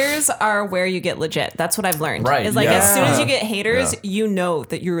haters are where you get legit. That's what I've learned. Right. Is like as soon as you get haters, you know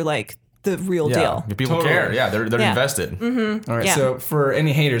that you're like the real deal. People care. Yeah, they're invested. Mm-hmm. All right. Yeah. So for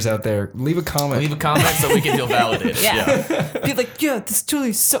any haters out there, leave a comment. Leave a comment so we can feel validated. Yeah. Be like, yeah, this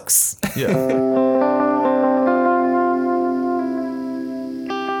totally sucks. Yeah.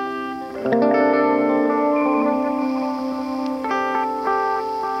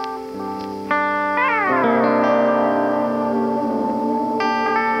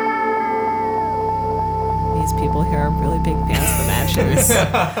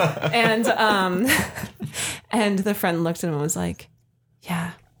 And the friend looked at him and was like,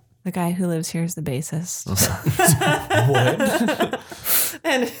 yeah, the guy who lives here is the bassist. What?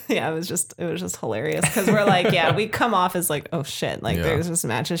 And yeah, it was just hilarious because we're like, yeah, we come off as like, oh shit, like there's just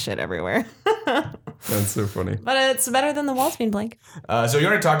matches shit everywhere. That's so funny. But it's better than the walls being blank. So you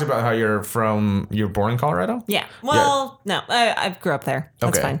already talked about how you're born in Colorado? Yeah. Well, no, I grew up there.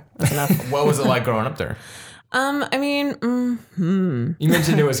 That's fine. That's enough. What was it like growing up there? I mean, you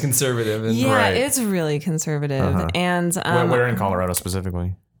mentioned it was conservative. It's really conservative. And where in Colorado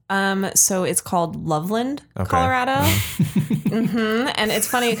specifically? So it's called Loveland, Colorado. And it's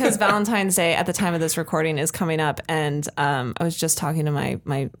funny because Valentine's Day at the time of this recording is coming up, and I was just talking to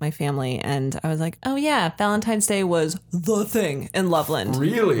my family, and I was like, oh yeah, Valentine's Day was the thing in Loveland.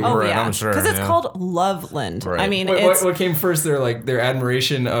 Really? Oh yeah, I'm sure. Because it's called Loveland. Right. I mean, what came first? Their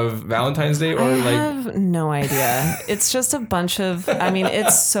admiration of Valentine's Day, or I have no idea. It's just a bunch of. I mean,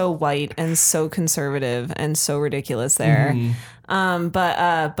 it's so white and so conservative and so ridiculous there.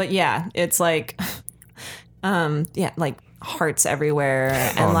 But yeah, it's like, like hearts everywhere,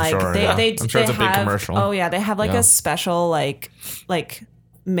 and I'm sure it's a big commercial. Oh yeah, they have like a special like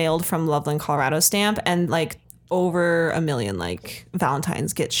mailed from Loveland, Colorado stamp, and like over 1 million like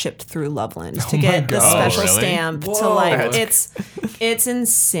Valentines get shipped through Loveland to get the special stamp. Whoa. To like it's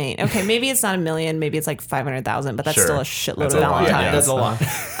insane. Okay, maybe it's not 1 million, maybe it's like 500,000, but that's still a shitload of Valentines. Yeah, that's a lot.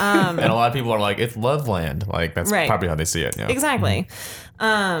 And a lot of people are like, it's Loveland. Like that's probably how they see it. Yeah. Exactly.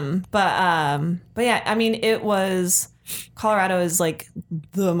 But yeah, I mean, Colorado is like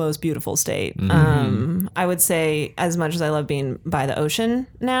the most beautiful state. I would say, as much as I love being by the ocean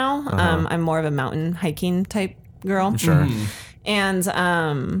now, I'm more of a mountain hiking type girl. Sure. And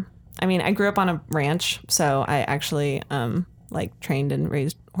I mean, I grew up on a ranch, so I actually like trained and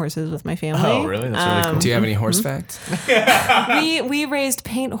raised horses with my family. Oh, really? That's really cool. Do you have any horse facts? We raised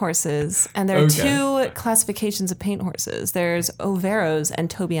paint horses, and there are two classifications of paint horses. There's Overos and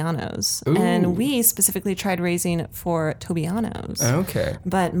Tobianos. Ooh. And we specifically tried raising for Tobianos. Okay.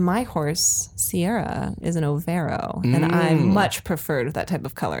 But my horse, Sierra, is an Overo, and I much preferred that type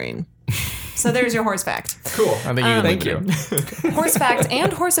of coloring. So there's your horse fact. Cool. I think thank you. Horse fact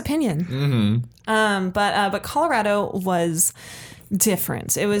and horse opinion. But Colorado was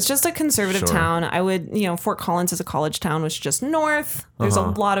different. It was just a conservative town. I would, Fort Collins is a college town, which is just north. There's a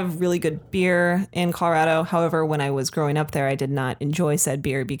lot of really good beer in Colorado. However, when I was growing up there, I did not enjoy said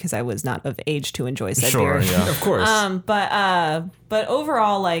beer because I was not of age to enjoy said beer. Yeah. Of course. But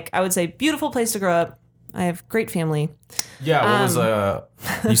overall, like, I would say beautiful place to grow up. I have great family. Yeah, what was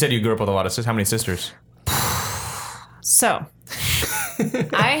you said you grew up with a lot of sisters. How many sisters? So,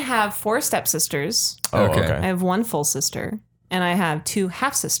 I have 4 stepsisters. Oh, okay. I have 1 full sister, and I have 2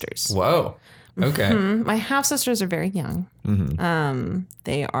 half sisters. Whoa. Okay. My half sisters are very young.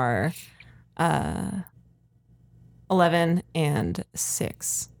 They are 11 and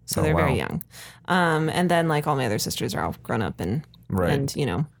 6, so they're very young. And then like all my other sisters are all grown up and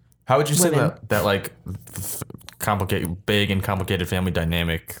How would you say that like big and complicated family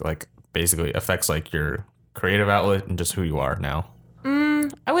dynamic like basically affects like your creative outlet and just who you are now?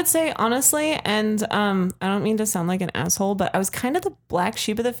 I would say honestly, and I don't mean to sound like an asshole, but I was kind of the black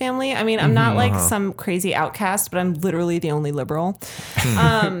sheep of the family. I mean, I'm not like some crazy outcast, but I'm literally the only liberal.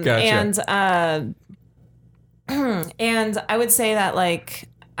 Gotcha. And I would say that like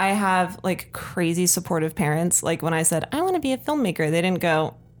I have like crazy supportive parents. Like when I said I want to be a filmmaker, they didn't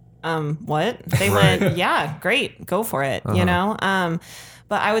go, what? They went, yeah, great, go for it, you know?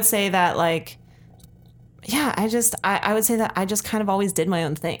 But I would say that like, yeah, I would say that I just kind of always did my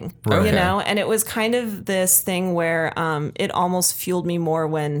own thing, you know? And it was kind of this thing where it almost fueled me more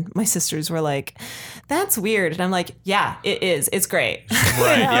when my sisters were like, that's weird. And I'm like, yeah, it is. It's great.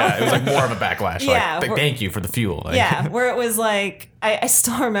 Right. You know? Yeah. It was like more of a backlash. Yeah. Like, thank you for the fuel. Like, yeah. Where it was like, I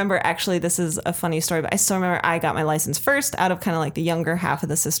still remember, actually, this is a funny story, but I still remember I got my license first out of kind of like the younger half of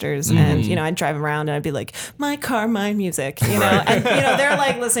the sisters. And, you know, I'd drive around and I'd be like, my car, my music, you know, and, you know, they're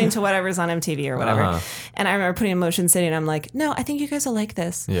like listening to whatever's on MTV or whatever. And I remember putting in Motion City and I'm like, no, I think you guys will like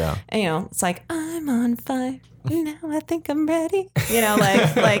this. Yeah. And, you know, it's like, I'm on fire. Now I think I'm ready. You know,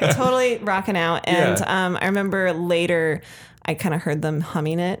 like totally rocking out. And I remember later I kind of heard them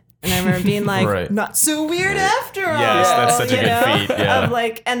humming it. And I remember being like, not so weird after all. Yes, that's such a good feat. Yeah. Of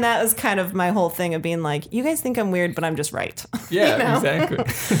like, and that was kind of my whole thing of being like, you guys think I'm weird, but I'm just right. Yeah, you know? exactly.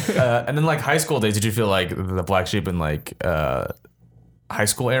 And then like high school days, did you feel like the black sheep in like high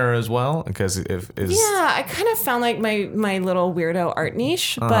school era as well? Because yeah, I kind of found like my little weirdo art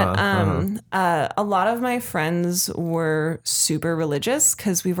niche, but a lot of my friends were super religious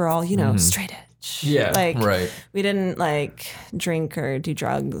because we were all, you know, straight edge. Yeah, like we didn't like drink or do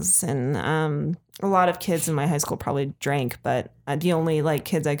drugs, and a lot of kids in my high school probably drank, but the only like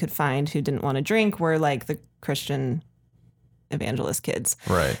kids I could find who didn't want to drink were like the Christian evangelist kids.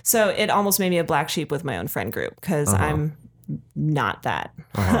 Right. So it almost made me a black sheep with my own friend group because I'm not that.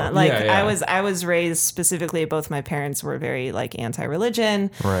 Like I was raised specifically, both my parents were very like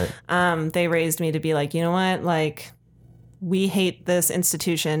anti-religion. Right. They raised me to be like, you know what, like we hate this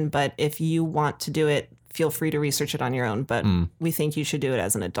institution, but if you want to do it, feel free to research it on your own, but we think you should do it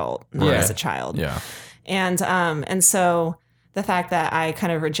as an adult, not as a child. Yeah. And so the fact that I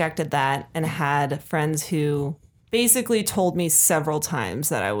kind of rejected that and had friends who basically told me several times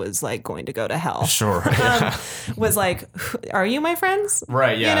that I was like going to go to hell. Sure. Was like, are you my friends?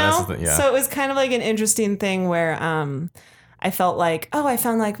 Right. Yeah. You know? That's the thing, yeah. So it was kind of like an interesting thing where I felt like, oh, I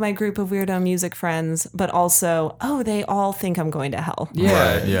found like my group of weirdo music friends, but also, oh, they all think I'm going to hell.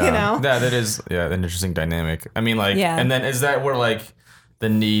 Yeah. Right, yeah. You know? Yeah, that is an interesting dynamic. I mean, like, and then is that where like the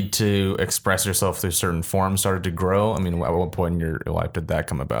need to express yourself through certain forms started to grow? I mean, at what point in your life did that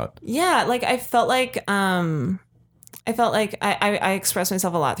come about? Yeah. Like I felt like I expressed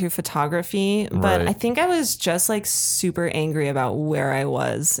myself a lot through photography, but I think I was just like super angry about where I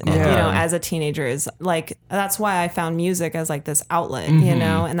was, you know, as a teenager. Is like, that's why I found music as like this outlet, you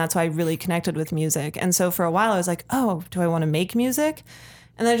know, and that's why I really connected with music. And so for a while I was like, oh, do I want to make music?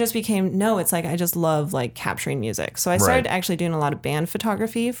 And then it just became, no, it's like, I just love like capturing music. So I started actually doing a lot of band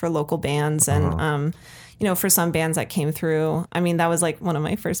photography for local bands and, you know, for some bands that came through, I mean, that was like one of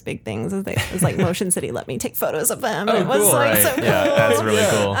my first big things. It was like Motion City let me take photos of them. It was like so cool. Yeah, that's really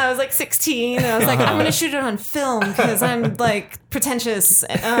cool. I was like 16. And I was like, I'm going to shoot it on film because I'm like pretentious.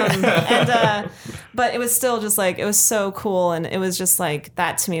 But it was still just like, it was so cool. And it was just like,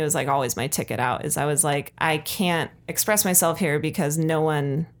 that to me was like always my ticket out is I was like, I can't express myself here because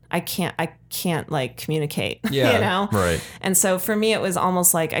I can't like communicate, you know? Right. And so for me, it was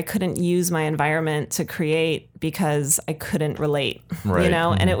almost like I couldn't use my environment to create because I couldn't relate, you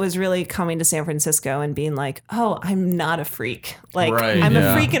know? And it was really coming to San Francisco and being like, oh, I'm not a freak. Like I'm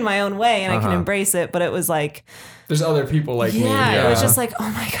a freak in my own way and I can embrace it. But it was like, there's other people like me. Yeah, it was just like, oh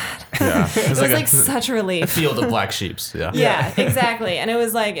my God. Yeah. It was like such a relief. A field of black sheeps. Yeah. Yeah, exactly. And it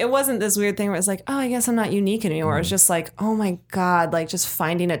was like, it wasn't this weird thing where it's like, oh, I guess I'm not unique anymore. It was just like, oh my God, like just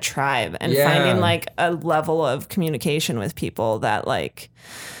finding a tribe and finding like a level of communication with people that like,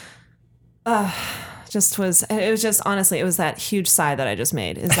 it was just honestly, it was that huge sigh that I just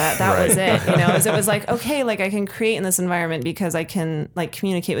made is that was it, you know, it was like, okay, like I can create in this environment because I can like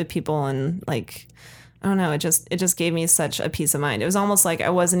communicate with people and like, I don't know, it just gave me such a peace of mind. It was almost like I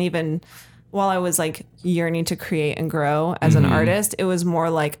wasn't even, while I was like yearning to create and grow as an artist, it was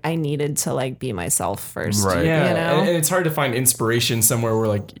more like I needed to like be myself first. Right. Yeah. You know? And it's hard to find inspiration somewhere where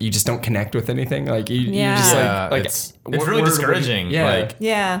like you just don't connect with anything. Like you just like it's really discouraging. Like,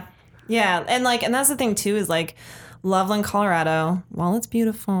 yeah. And like, and that's the thing too, is like Loveland, Colorado, while it's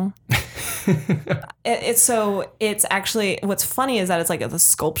beautiful, it's actually, what's funny is that it's like the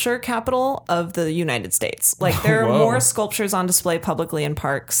sculpture capital of the United States. Like there are more sculptures on display publicly in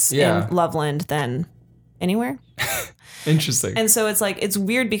parks in Loveland than anywhere. Interesting. And so it's like, it's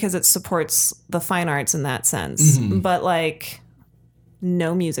weird because it supports the fine arts in that sense, but like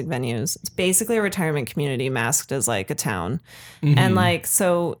no music venues. It's basically a retirement community masked as like a town. And like,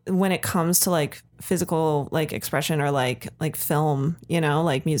 so when it comes to like physical like expression or like film, you know,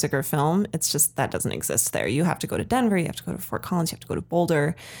 like music or film, it's just that doesn't exist there. You have to go to Denver, you have to go to Fort Collins, you have to go to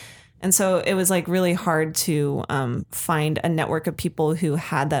Boulder. And so it was like really hard to find a network of people who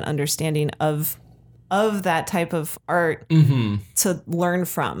had that understanding of that type of art to learn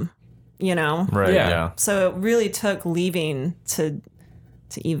from, you know? Right. Yeah. So it really took leaving to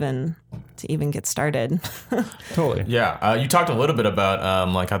even get started. Totally. Yeah. You talked a little bit about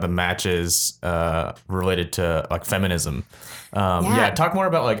like how the match is related to like feminism. Talk more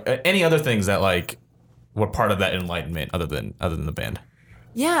about like any other things that like were part of that enlightenment other than the band.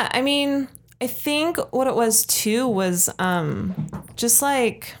 Yeah. I mean, I think what it was too was just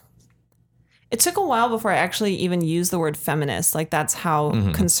like, it took a while before I actually even used the word feminist. Like that's how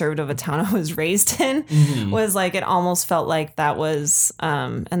conservative a town I was raised in was like, it almost felt like that was,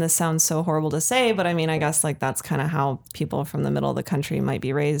 and this sounds so horrible to say, but I mean, I guess like that's kind of how people from the middle of the country might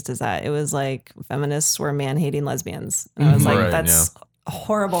be raised, is that it was like feminists were man-hating lesbians. And I was like, that's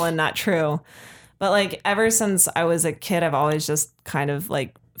horrible and not true. But like ever since I was a kid, I've always just kind of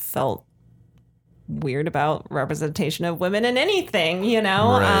like felt weird about representation of women in anything, you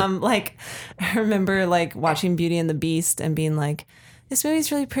know? Right. Like I remember like watching Beauty and the Beast and being like, this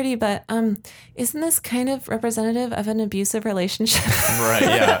movie's really pretty, but isn't this kind of representative of an abusive relationship? Right,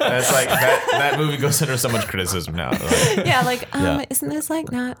 yeah. That's like that movie goes under so much criticism now. Like, yeah, like isn't this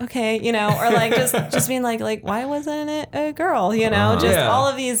like not okay, you know? Or like just being like why wasn't it a girl, you know? Just all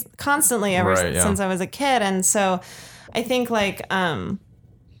of these constantly ever since I was a kid. And so I think like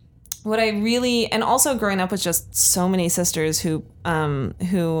what I really, and also growing up with just so many sisters who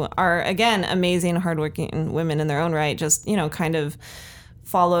are, again, amazing, hardworking women in their own right, just, you know, kind of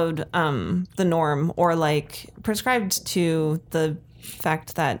followed the norm or like prescribed to the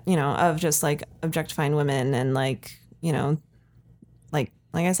fact that, you know, of just like objectifying women and like, you know, like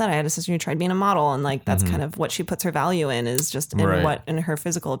I said, I had a sister who tried being a model and like that's kind of what she puts her value in, is just in her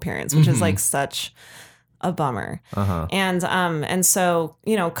physical appearance, which is like such a bummer. And so,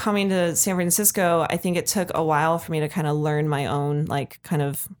 you know, coming to San Francisco, I think it took a while for me to kind of learn my own like kind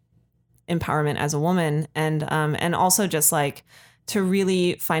of empowerment as a woman, and also just like to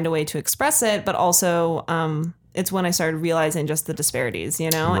really find a way to express it, but also it's when I started realizing just the disparities, you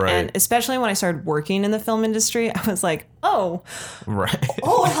know, and especially when I started working in the film industry, I was like, oh,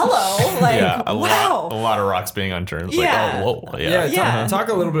 hello, like, a lot of rocks being unturned. Yeah. Like, oh, whoa, Talk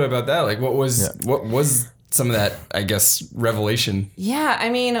a little bit about that. Like, what was some of that, I guess, revelation? Yeah, I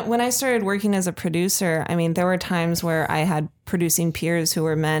mean, when I started working as a producer, I mean, there were times where I had producing peers who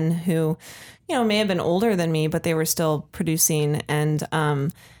were men who, you know, may have been older than me, but they were still producing, and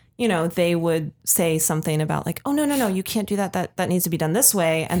you know, they would say something about like, oh, no, you can't do that. That needs to be done this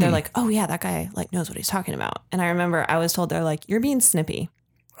way. And they're like, oh yeah, that guy like knows what he's talking about. And I remember I was told, they're like, you're being snippy.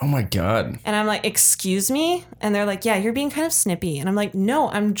 Oh my God. And I'm like, excuse me? And they're like, yeah, you're being kind of snippy. And I'm like, no,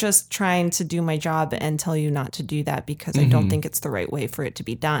 I'm just trying to do my job and tell you not to do that because I don't think it's the right way for it to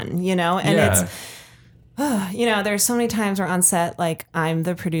be done, you know? And it's, you know, there's so many times where on set, like I'm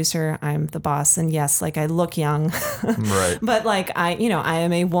the producer, I'm the boss, and yes, like I look young, right? But like I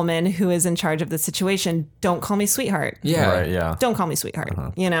am a woman who is in charge of the situation. Don't call me sweetheart. Yeah, right, yeah. Don't call me sweetheart.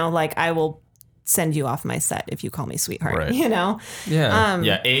 You know, like I will send you off my set if you call me sweetheart. Right. You know.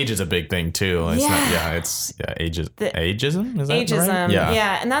 Yeah. Age is a big thing too. It's ageism. Is that ageism. Right?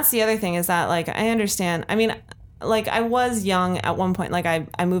 Yeah, and that's the other thing is that like I understand. I mean, like I was young at one point. Like I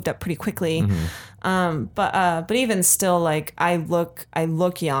moved up pretty quickly. But even still, like I look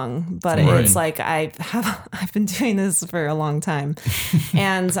young, but it's like I've been doing this for a long time,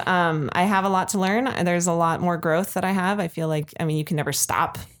 and I have a lot to learn. There's a lot more growth that I have. I feel like, I mean, you can never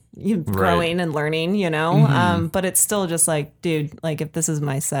stop growing and learning, you know. But it's still just like, dude, like if this is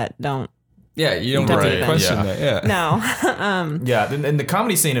my set, don't. Yeah, you don't really question that. Yeah. No. In the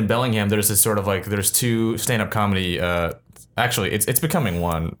comedy scene in Bellingham, there's this sort of like there's two stand-up comedy. Actually, it's becoming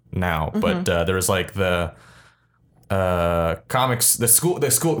one now, but there was like the comics, the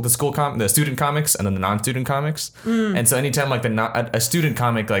student comics, and then the non-student comics. And so anytime like a student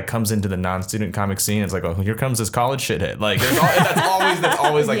comic like comes into the non-student comic scene, it's like, oh, here comes this college shithead. Like that's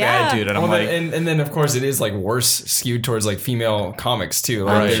always like the attitude. And I'm like, and then of course it is like worse skewed towards like female comics too.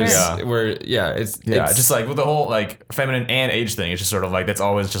 Like it's just like with the whole like feminine and age thing, it's just sort of like that's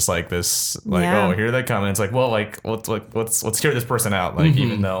always just like this like oh, here they come, and it's like, well, like let's hear this person out, like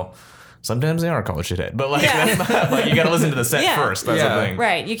even though sometimes they are a college shithead, but like that's not, like you got to listen to the set first. That's the thing,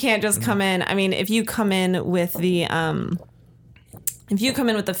 right? You can't just come in. I mean, if you come in with the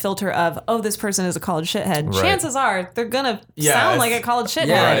filter of, oh, this person is a college shithead, chances are they're gonna sound like a college shithead.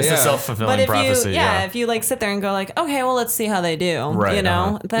 Yeah, it's a self-fulfilling prophecy. If you like sit there and go like, okay, well, let's see how they do, right,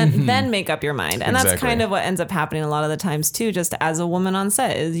 then make up your mind. And that's kind of what ends up happening a lot of the times too, just as a woman on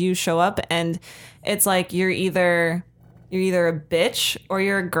set, is you show up and it's like you're either a bitch or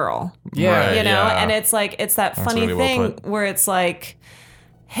you're a girl. Yeah. Right, and it's like, it's that funny thing where it's like,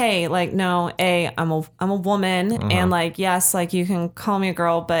 hey, like, no, I'm a woman, and like, yes, like you can call me a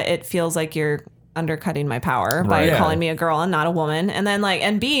girl, but it feels like you're undercutting my power by calling me a girl and not a woman. And then like,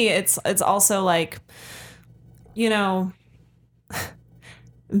 and B, it's also like,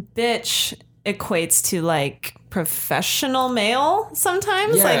 bitch equates to like professional male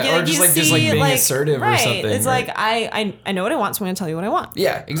sometimes. Or just being assertive or something. It's like, I know what I want, so I'm going to tell you what I want.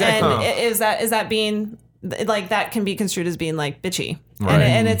 Yeah, exactly. And is that being like, that can be construed as being like bitchy. Right.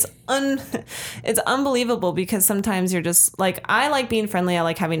 And it's unbelievable, because sometimes you're just like, I like being friendly. I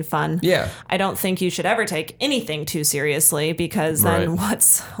like having fun. Yeah. I don't think you should ever take anything too seriously, because then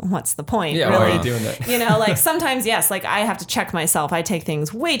what's the point? Yeah, really? why are you doing that? Like sometimes, yes, like I have to check myself. I take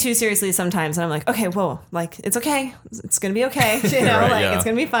things way too seriously sometimes, and I'm like, okay, whoa, like it's okay. It's going to be okay. It's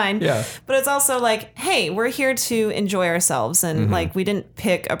going to be fine. Yeah. But it's also like, hey, we're here to enjoy ourselves. And like, we didn't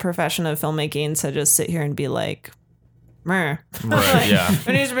pick a profession of filmmaking to just sit here and be like, right, it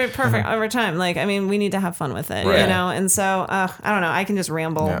needs to be perfect over time. Like, I mean, we need to have fun with it, And so, I don't know. I can just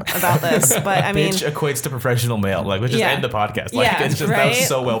ramble about this, but I mean, bitch equates to professional male. Like, let's just end the podcast. Like, it's just that was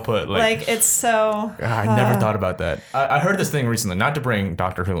so well put. Like it's so. I never thought about that. I heard this thing recently. Not to bring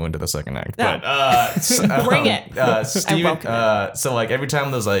Doctor Who into the second act, but bring it. Steven. So like every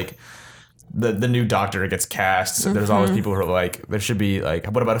time there's like. The new doctor gets cast. So there's always people who are like, there should be like,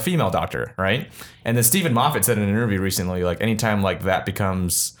 what about a female doctor, right? And then Stephen Moffat said in an interview recently, like anytime like that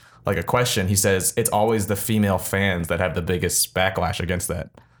becomes like a question, he says it's always the female fans that have the biggest backlash against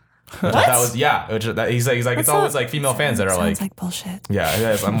that. What? That was he's like it's always like female fans that are sounds like bullshit. Yeah, it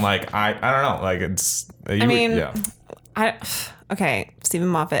is. I'm like I don't know, like it's. Okay, Stephen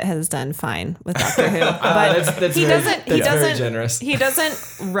Moffat has done fine with Doctor Who, but he doesn't. Very generous. He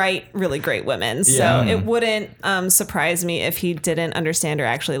doesn't write really great women, so it wouldn't surprise me if he didn't understand or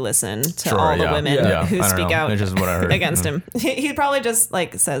actually listen to all the women who speak out against him. He probably just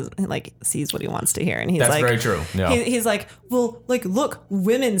like says, like sees what he wants to hear, and he's like, "That's very true." Yeah. He's like, "Well, like look,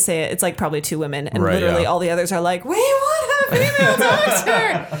 women say it." It's like probably 2 women, and literally all the others are like, "We want a female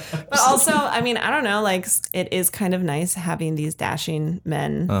doctor." But also, I mean, I don't know. Like, it is kind of nice having these dashing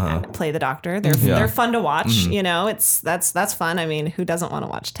men play the doctor. They're fun to watch. That's fun. I mean, who doesn't want to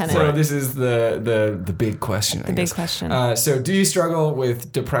watch Tenet? So this is the big question. The big question. So do you struggle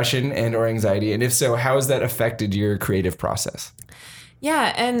with depression and or anxiety, and if so, how has that affected your creative process?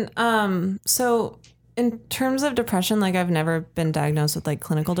 Yeah, and so in terms of depression, like I've never been diagnosed with like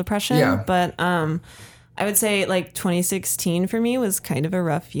clinical depression, but I would say like 2016 for me was kind of a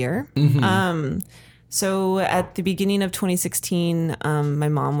rough year. So at the beginning of 2016, my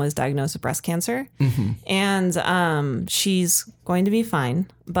mom was diagnosed with breast cancer, and she's going to be fine.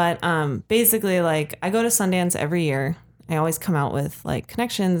 But basically, like I go to Sundance every year. I always come out with like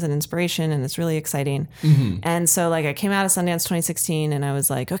connections and inspiration, and it's really exciting. And so like I came out of Sundance 2016, and I was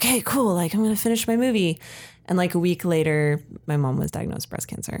like, okay, cool. Like I'm gonna finish my movie. And like a week later, my mom was diagnosed with breast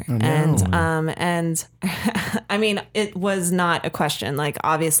cancer. Oh, no. And I mean, it was not a question. Like,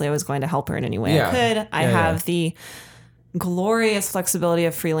 obviously, I was going to help her in any way I could. I have the glorious flexibility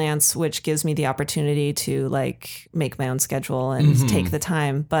of freelance, which gives me the opportunity to like make my own schedule and take the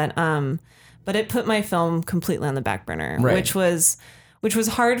time. But it put my film completely on the back burner, which was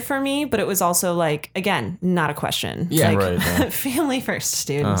hard for me, but it was also like, again, not a question. Yeah, like, family first,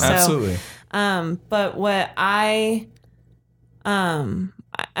 dude. So, absolutely. But what I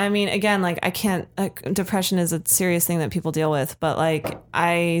mean, again, like I can't, depression is a serious thing that people deal with, but like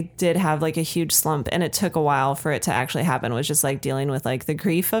I did have like a huge slump, and it took a while for it to actually happen. It was just like dealing with like the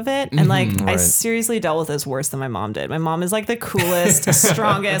grief of it. And like, I seriously dealt with this worse than my mom did. My mom is like the coolest,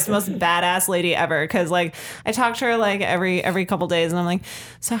 strongest, most badass lady ever. Cause like I talk to her like every couple days, and I'm like,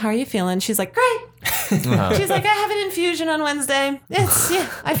 so how are you feeling? She's like, great. She's like, I have an infusion on Wednesday.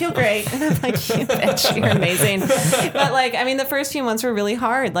 I feel great. And I'm like, you bitch, you're amazing. But like, I mean, the first few months were really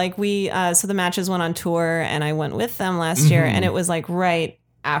hard. Like so the Matches went on tour, and I went with them last year, and it was like right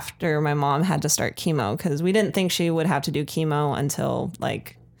after my mom had to start chemo, because we didn't think she would have to do chemo until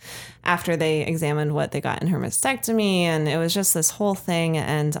like after they examined what they got in her mastectomy, and it was just this whole thing.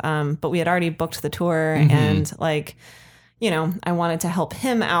 And but we had already booked the tour, and like, I wanted to help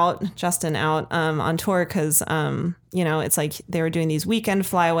him out, Justin out, on tour because, it's like they were doing these weekend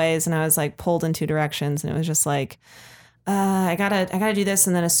flyaways and I was like pulled in two directions and it was just like, I gotta do this.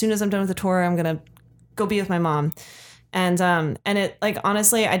 And then as soon as I'm done with the tour, I'm going to go be with my mom. And it like,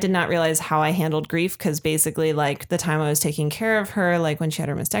 honestly, I did not realize how I handled grief because basically like the time I was taking care of her, like when she had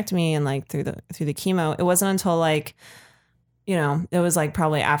her mastectomy and like through the chemo, it wasn't until like, it was like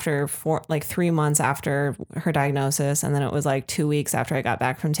probably after 3 months after her diagnosis. And then it was like 2 weeks after I got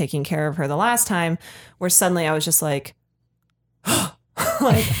back from taking care of her the last time where suddenly I was just like,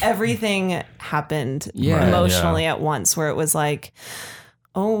 like everything happened emotionally at once where it was like,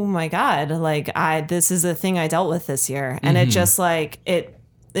 oh my God, like this is the thing I dealt with this year. And it just like, it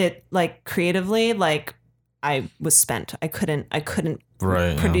like creatively, like I was spent. I couldn't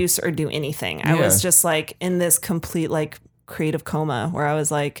produce or do anything. I was just like in this complete like creative coma where I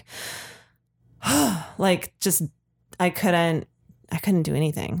was like, like just, I couldn't do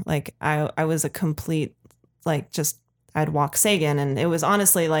anything. Like I was a complete, like just, I'd walk Sagan and it was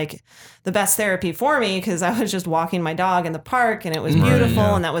honestly like the best therapy for me because I was just walking my dog in the park and it was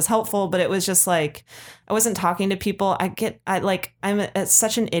beautiful and that was helpful. But it was just like, I wasn't talking to people. I'm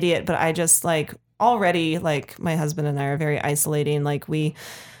such an idiot, but I just like already like my husband and I are very isolating. Like we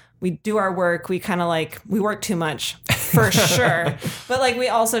do our work. We kind of like, we work too much for sure. But like, we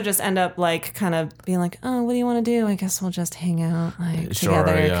also just end up like kind of being like, oh, what do you want to do? I guess we'll just hang out like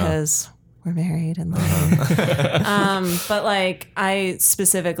together because we're married and like, but like I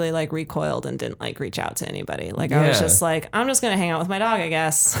specifically like recoiled and didn't like reach out to anybody. Like I was just like, I'm just going to hang out with my dog, I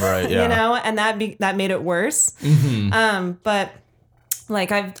guess. Right. Yeah. And that made it worse. But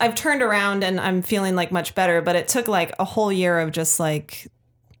like I've turned around and I'm feeling like much better, but it took like a whole year of just like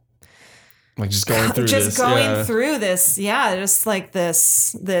going through this. Yeah. Just like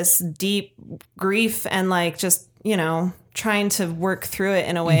this deep grief and like just, trying to work through it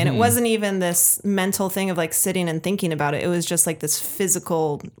in a way. And it wasn't even this mental thing of like sitting and thinking about it. It was just like this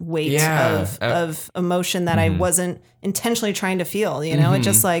physical weight of emotion that I wasn't intentionally trying to feel, it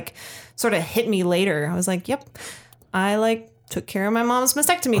just like sort of hit me later. I was like, yep, I like took care of my mom's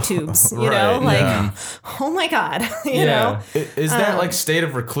mastectomy tubes, oh my God, you know? Is that like state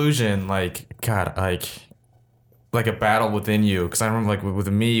of reclusion? Like, God, like a battle within you. Cause I remember like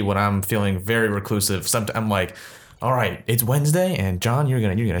with me, when I'm feeling very reclusive, sometimes I'm like, all right, it's Wednesday, and John, you're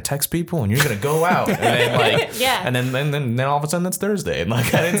gonna text people, and you're gonna go out, and then like, and then all of a sudden it's Thursday, and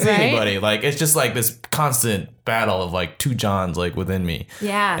like I didn't see anybody. Like it's just like this constant battle of like two Johns like within me.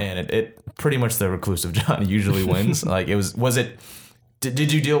 Yeah, and it pretty much the reclusive John usually wins. Like was it?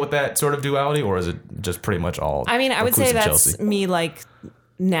 Did you deal with that sort of duality, or is it just pretty much all? I mean, I would say that's Chelsea? Me like.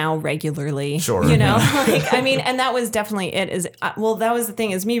 Now regularly, sure, like, I mean, and that was definitely it is. Well, that was the thing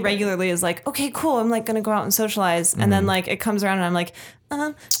is me regularly is like, okay, cool. I'm like going to go out and socialize. And then like it comes around and I'm like,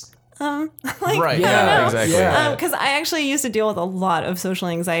 like, right. Yeah, exactly. Cause I actually used to deal with a lot of social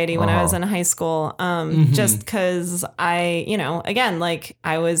anxiety when I was in high school. Just cause I, again, like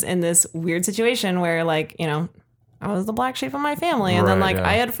I was in this weird situation where like, I was the black sheep of my family. And then like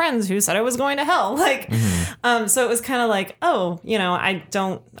I had friends who said I was going to hell. Like, so it was kind of like, I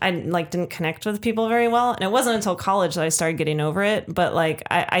didn't connect with people very well. And it wasn't until college that I started getting over it. But like,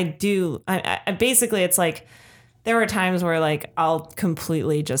 I basically, it's like, there were times where like, I'll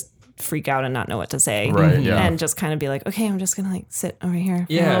completely just freak out and not know what to say. Right, yeah. And just kind of be like, okay, I'm just going to like sit over here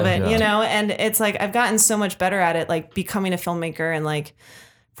for a little bit, and it's like, I've gotten so much better at it, like becoming a filmmaker and like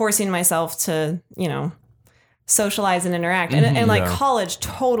forcing myself to, socialize and interact. And like college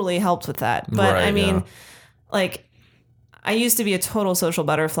totally helped with that. But I mean, like I used to be a total social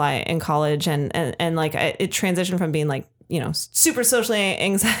butterfly in college and like it transitioned from being like, super social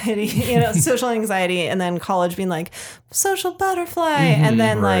anxiety, social anxiety. And then college being like social butterfly. And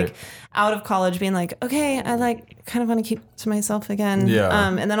then like out of college being like, okay, I like kind of want to keep to myself again. Yeah.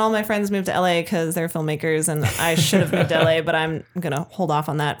 And then all my friends moved to LA because they're filmmakers and I should have moved to LA, but I'm going to hold off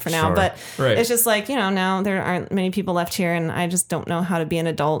on that for now. Sure. But it's just like, now there aren't many people left here and I just don't know how to be an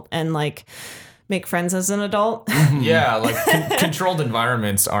adult and like make friends as an adult. Yeah, like controlled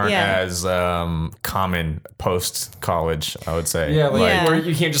environments aren't as common post college, I would say. Yeah, where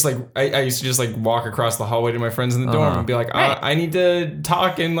you can't just like I used to just like walk across the hallway to my friends in the dorm and be like, I need to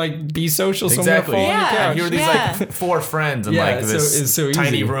talk and like be social. Exactly. So I'm gonna fall on the couch. Here are these like four friends in like this so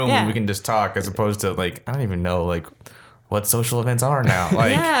tiny room where we can just talk, as opposed to like I don't even know like what social events are now.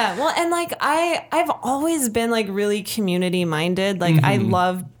 Like, well, and like I've always been like really community minded. Like I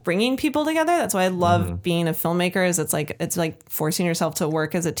love bringing people together. That's why I love being a filmmaker. Is it's like forcing yourself to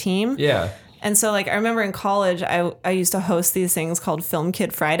work as a team. Yeah. And so like I remember in college I used to host these things called Film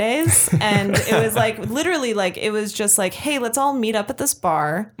Kid Fridays, and it was like literally like it was just like, hey, let's all meet up at this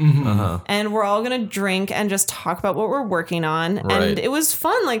bar and we're all gonna drink and just talk about what we're working on. And it was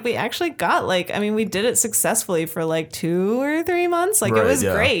fun. Like we actually got like, I mean, we did it successfully for like 2 or 3 months. Like it was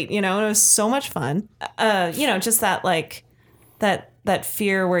great, you know, and it was so much fun. You know, just that like that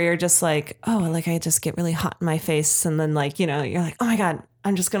fear where you're just like, oh, like I just get really hot in my face, and then like, you know, you're like, oh my God,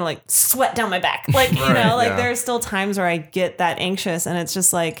 I'm just gonna like sweat down my back. Like, you know, like there are still times where I get that anxious, and it's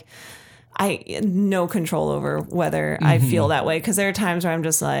just like I no control over whether I feel that way, because there are times where I'm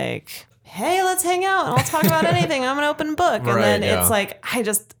just like, hey, let's hang out and I'll talk about anything. I'm an open book. And then it's like, I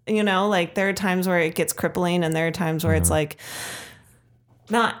just, you know, like there are times where it gets crippling, and there are times where it's like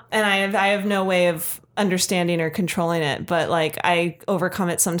not, and I have no way of understanding or controlling it, but like I overcome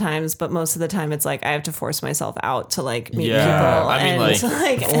it sometimes, but most of the time it's like I have to force myself out to like meet people. I mean,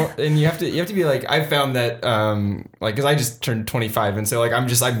 and you have to be like, I found that like, because I just turned 25, and so like I'm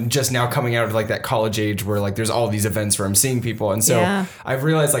just now coming out of like that college age where like there's all these events where I'm seeing people, and so I've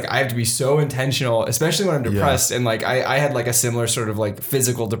realized like I have to be so intentional, especially when I'm depressed. And like I had like a similar sort of like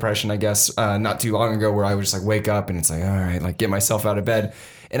physical depression, I guess, not too long ago, where I would just like wake up and it's like, all right, like get myself out of bed.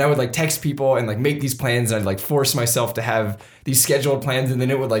 And I would like text people and like make these plans, and I'd like force myself to have these scheduled plans, and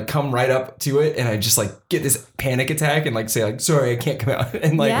then it would like come right up to it, and I just like get this panic attack and like say like, sorry, I can't come out.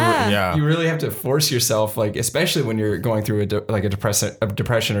 And like you really have to force yourself, like especially when you're going through a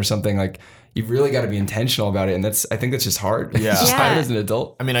depression or something, like you've really got to be intentional about it. And I think that's just hard. Yeah. It's just hard as an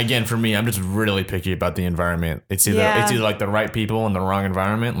adult. I mean, again, for me, I'm just really picky about the environment. It's either like the right people in the wrong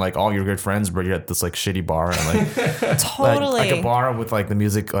environment, like all your good friends, but you're at this like shitty bar, and like totally like a bar with like the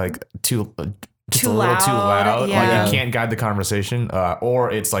music like too loud. Yeah. Like you can't guide the conversation, or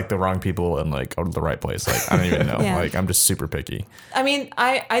it's like the wrong people and like out of the right place. Like I don't even know. Like I'm just super picky. I mean,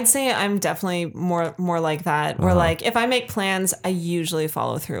 I'd say I'm definitely more like that. Where like if I make plans, I usually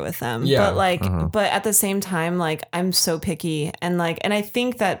follow through with them. Yeah. But like, but at the same time, like I'm so picky, and like, and I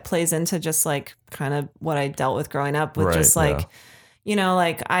think that plays into just like kind of what I dealt with growing up with just like. You know,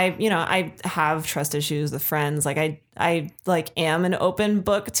 like I have trust issues with friends. Like I like am an open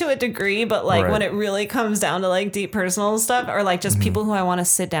book to a degree, but like when it really comes down to like deep personal stuff, or like just people who I want to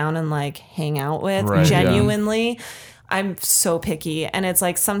sit down and like hang out with genuinely, I'm so picky. And it's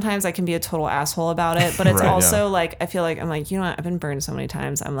like sometimes I can be a total asshole about it, but it's also like I feel like I'm like, you know what, I've been burned so many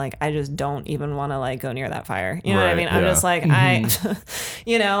times. I'm like, I just don't even want to like go near that fire. You know what I mean? I'm just like I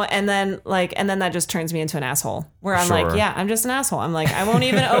you know, and then that just turns me into an asshole where I'm like, yeah, I'm just an asshole. I'm like, I won't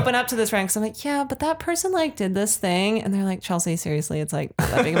even open up to this friend because I'm like, yeah, but that person like did this thing, and they're like, Chelsea, seriously, it's like not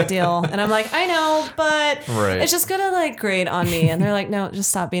that big of a deal. And I'm like, I know, but it's just gonna like grate on me. And they're like, no, just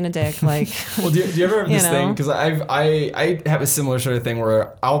stop being a dick. Like, well, do you ever have this thing? Because I have a similar sort of thing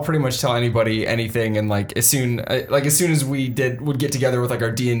where I'll pretty much tell anybody anything, and like as soon as we would get together with like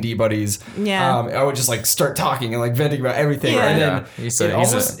our D&D buddies, I would just like start talking and like venting about everything, and then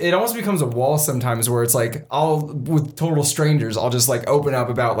it almost becomes a wall sometimes where it's like with total strangers I'll just like open up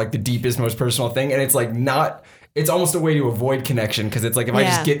about like the deepest, most personal thing, and it's like not. It's almost a way to avoid connection, because it's like if I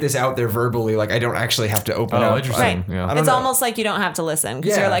just get this out there verbally, like I don't actually have to open up. Right. Yeah. It's almost like you don't have to listen,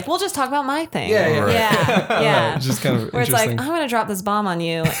 because you're like, we'll just talk about my thing. Yeah. It's just kind of where it's like, I'm going to drop this bomb on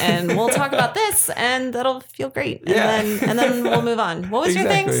you, and we'll talk about this, and that'll feel great. And then we'll move on. What was your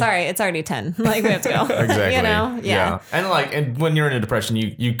thing? Sorry, it's already 10. Like we have to go. Exactly. You know? Yeah. And when you're in a depression,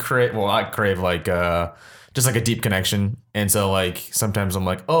 you crave. Well, I crave like. Just like a deep connection, and so like sometimes I'm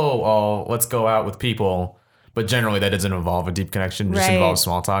like, let's go out with people. But generally, that doesn't involve a deep connection. It just involves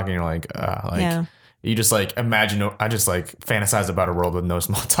small talk, and you're like, you just like imagine. I just like fantasize about a world with no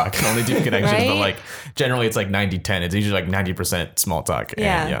small talk and only deep connections. But like generally, it's like 90-10. It's usually like 90% small talk.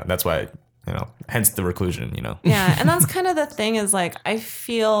 And that's why, hence the reclusion. Yeah, and that's kind of the thing is like I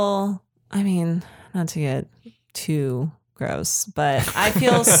feel. I mean, not to get too gross, but I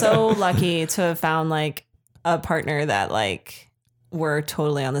feel so lucky to have found like a partner that like we're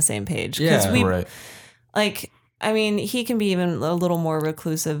totally on the same page. Like, I mean, he can be even a little more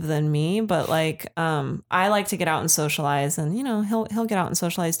reclusive than me, but like, I like to get out and socialize, and he'll get out and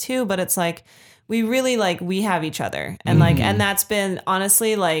socialize too. But it's like we really like we have each other, and like, and that's been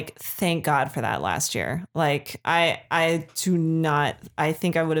honestly like thank God for that last year. Like, I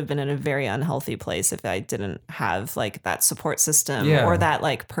think I would have been in a very unhealthy place if I didn't have like that support system or that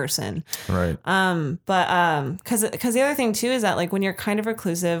like person. Right. But because the other thing too is that like when you're kind of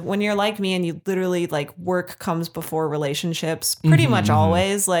reclusive, when you're like me and you literally like work comes before relationships pretty much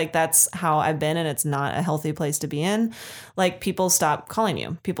always, like that's how I've been, and it's not a healthy place to be in. Like people stop calling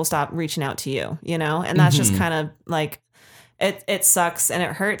you, people stop reaching out to you, and that's just kind of like it sucks and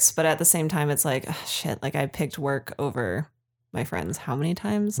it hurts, but at the same time, it's like, oh, shit, like I picked work over my friends how many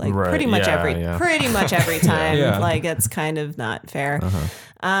times? Like pretty much every time. Yeah. Like it's kind of not fair.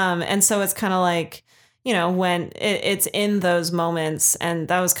 And so it's kind of like, you know, when it's in those moments, and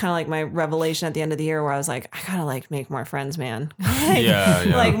that was kind of like my revelation at the end of the year where I was like, I gotta like make more friends, man.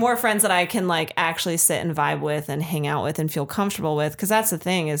 Like more friends that I can like actually sit and vibe with and hang out with and feel comfortable with. Cause that's the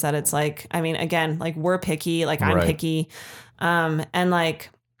thing, is that it's like, I mean, again, like we're picky, like I'm picky. And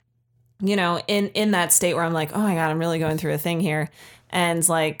like, you know, in that state where I'm like, oh my God, I'm really going through a thing here. And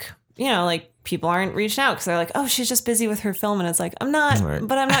like, you know, like people aren't reaching out because they're like, oh, she's just busy with her film. And it's like, I'm not,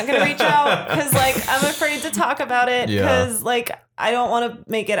 but I'm not going to reach out because like, I'm afraid to talk about it because like, I don't want to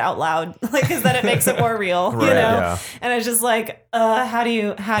make it out loud, like, because then it makes it more real, you know? Yeah. And it's just like, how do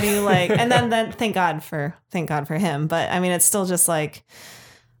you like, and then thank God for him. But I mean, it's still just like,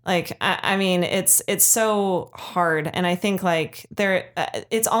 I mean, it's so hard. And I think like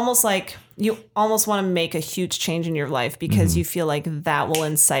it's almost like you almost want to make a huge change in your life because you feel like that will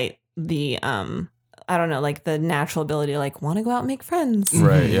incite the, I don't know, like the natural ability to like want to go out and make friends.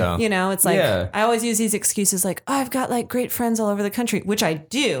 Right. Yeah. You know, it's like, I always use these excuses like, oh, I've got like great friends all over the country, which I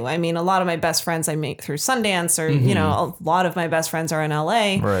do. I mean, a lot of my best friends I make through Sundance, or, you know, a lot of my best friends are in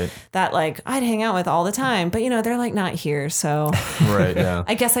LA that like I'd hang out with all the time, but you know, they're like not here. So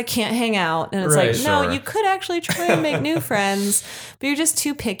I guess I can't hang out. And it's like, no, you could actually try and make new friends, but you're just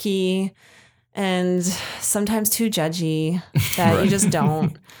too picky and sometimes too judgy that you just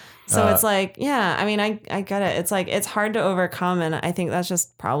don't. So it's like, yeah, I mean, I get it. It's like, it's hard to overcome. And I think that's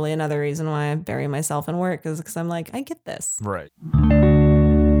just probably another reason why I bury myself in work, is because I'm like, I get this. Right.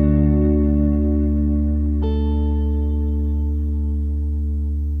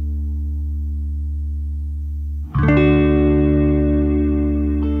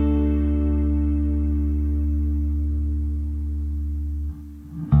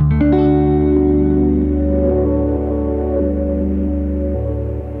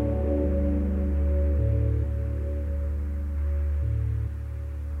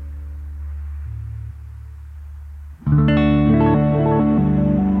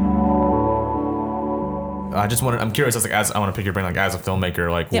 I'm curious, I want to pick your brain, like as a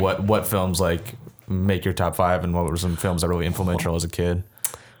filmmaker, like what films like make your top 5, and what were some films that were really influential as a kid?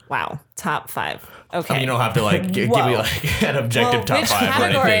 Wow, top 5. Okay, I mean, you don't have to like give me like an objective top 5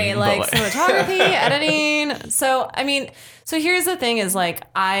 category, or anything. Like cinematography, editing. So I mean, so here's the thing: is like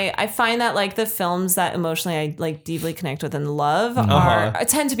I find that like the films that emotionally I like deeply connect with and love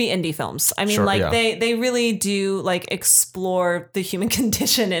tend to be indie films. I mean, they really do like explore the human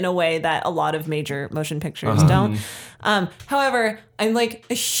condition in a way that a lot of major motion pictures don't. However, I'm like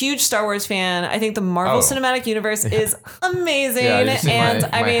a huge Star Wars fan. I think the Marvel Cinematic Universe is amazing. And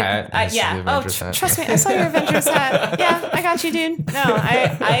I mean, trust me, I saw your Avengers hat. Yeah, I got you, dude. No,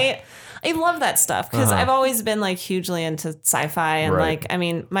 I love that stuff because I've always been like hugely into sci-fi and like, I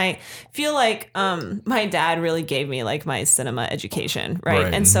mean, my dad really gave me like my cinema education.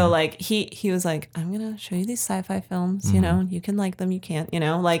 Right. And so like, he was like, I'm going to show you these sci-fi films, you know, you can like them, you can't, you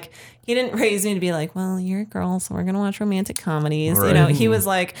know, like he didn't raise me to be like, well, you're a girl, so we're going to watch romantic comedies. You know, he was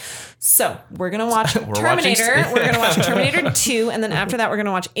like, so we're going to watch Terminator. We're going to watch Terminator 2. And then after that, we're going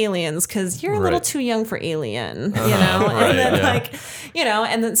to watch Aliens because you're a little too young for Alien, you know? And then like, you know,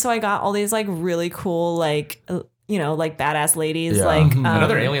 and then so I got all these like really cool, like, you know, like badass ladies. Like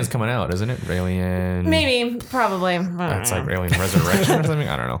another Alien's coming out, isn't it? Alien, maybe, probably. That's like Alien Resurrection or something.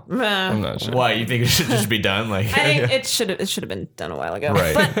 I don't know. I'm not sure. Why you think it should just be done? Like I think it should have been done a while ago.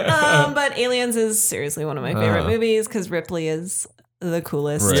 Right. But Aliens is seriously one of my favorite movies because Ripley is the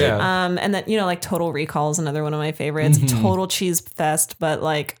coolest. Right. Yeah. And then, you know, like Total Recall is another one of my favorites. Total cheese fest, but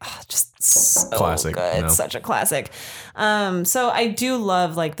like just so classic, good. You know? Such a classic. So I do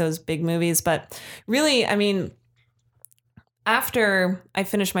love like those big movies, but really, I mean, after I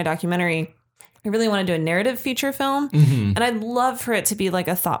finished my documentary, I really want to do a narrative feature film, and I'd love for it to be like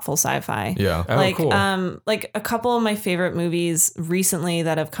a thoughtful sci-fi. Yeah, like cool. Like a couple of my favorite movies recently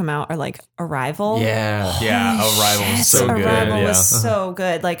that have come out are like Arrival. Yeah, Arrival was so good. Arrival was so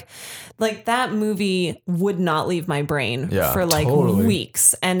good. Like that movie would not leave my brain for like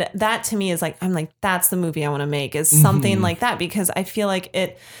weeks, and that to me is like I'm like that's the movie I want to make is something like that because I feel like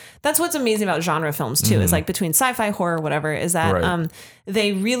it. That's what's amazing about genre films too, is like between sci-fi, horror, whatever, is that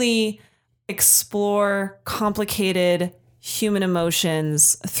they really explore complicated human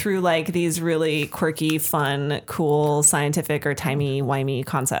emotions through like these really quirky, fun, cool, scientific or timey-wimey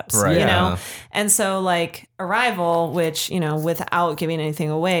concepts, you know? And so like Arrival, which, you know, without giving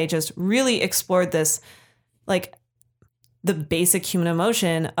anything away, just really explored this, like the basic human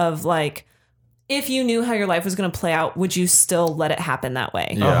emotion of like, if you knew how your life was going to play out, would you still let it happen that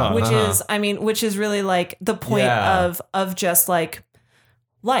way? Yeah. Which is really like the point of just like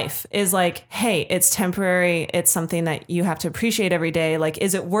life is like, hey, it's temporary. It's something that you have to appreciate every day. Like,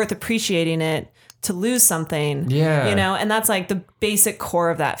 is it worth appreciating it to lose something? Yeah. You know, and that's like the basic core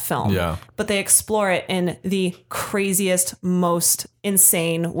of that film. Yeah. But they explore it in the craziest, most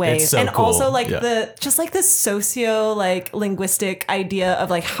insane way. It's so and cool. also like the socio like linguistic idea of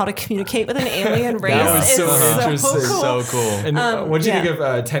like how to communicate with an alien race. That was so interesting. Cool. So cool. And what did you think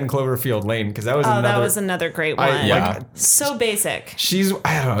of 10 Cloverfield Lane? Because that was another great one. So basic.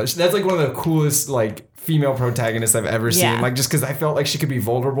 I don't know. That's like one of the coolest like female protagonists I've ever seen. Like just because I felt like she could be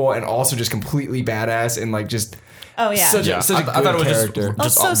vulnerable and also just completely badass and like just. Oh yeah, such a good I thought it was character.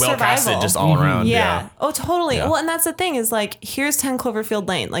 just so well casted, just all around. Yeah. Oh, totally. Yeah. Well, and that's the thing is like, here's 10 Cloverfield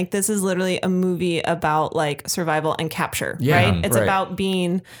Lane. Like, this is literally a movie about like survival and capture. Right? It's about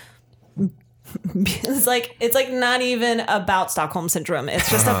being. It's like not even about Stockholm syndrome. It's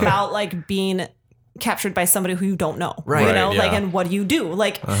just about like being captured by somebody who you don't know, right? You know, like, and what do you do?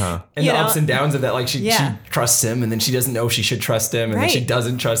 Like, and the ups and downs of that. Like she trusts him, and then she doesn't know she should trust him, and then she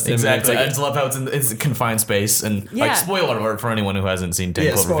doesn't trust him. Exactly. I just love how it's a confined space, and like spoiler alert for anyone who hasn't seen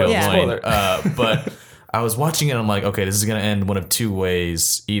 10 Cloverfield Lane. But I was watching it, and I'm like, okay, this is gonna end one of two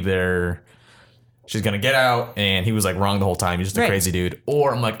ways. Either she's gonna get out, and he was like wrong the whole time. He's just a crazy dude.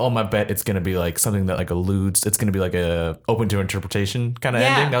 Or I'm like, oh, my bet it's gonna be like something that like alludes. It's gonna be like a open to interpretation kind of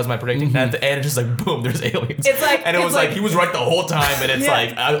ending. That was my prediction. And at the end, it's just like boom, there's aliens. It's like, and it was like he was right the whole time. And it's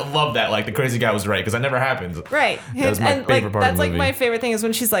like I love that. Like the crazy guy was right because that never happens. Right. That was my favorite part of the movie. That's like my favorite thing is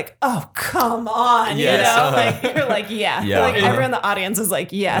when she's like, oh come on, you know, like you're like like everyone in the audience is like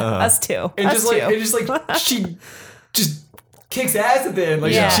us too, and us just like she just kicks ass at the end.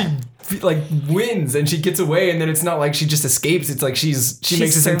 Like she like wins and she gets away, and then it's not like she just escapes. It's like she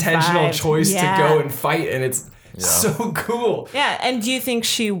makes this intentional choice to go and fight, and it's so cool. Yeah, and do you think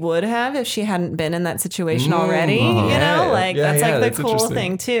she would have if she hadn't been in that situation already? You know, like that's like the cool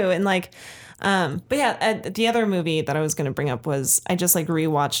thing too. And like, but the other movie that I was going to bring up was I just like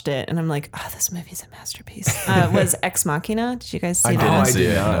rewatched it, and I'm like, oh, this movie's a masterpiece. Was Ex Machina? Did you guys see that? I didn't see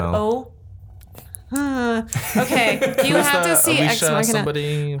it. Oh. Okay, you have to see Ex Machina.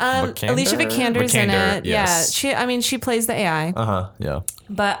 Alicia Vikander's in it. Yes. Yeah, she plays the AI. Yeah.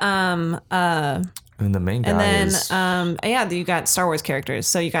 But and the main guy is you got Star Wars characters.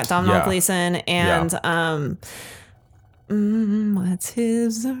 So you got Domhnall Gleeson and what's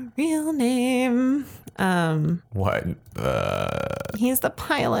his real name? What? He's the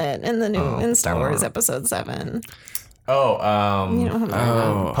pilot in the new in Star Wars Episode 7. Poe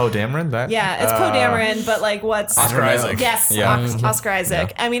Dameron? It's Poe Dameron, but like what's Oscar Isaac? Yes, Oscar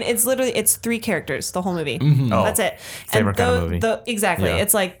Isaac. Yeah. I mean, it's literally three characters the whole movie. That's it. Favorite kind of movie. Exactly. Yeah.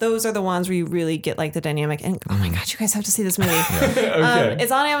 It's like those are the ones where you really get like the dynamic. And oh my god, you guys have to see this movie.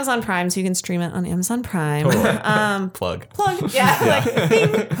 It's on Amazon Prime, so you can stream it on Amazon Prime. Plug. Yeah. Like,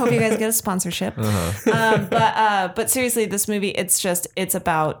 bing. Hope you guys get a sponsorship. But seriously, this movie, it's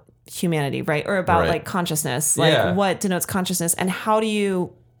about humanity, right? Or about like consciousness, like what denotes consciousness, and how do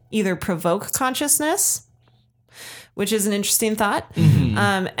you either provoke consciousness, which is an interesting thought,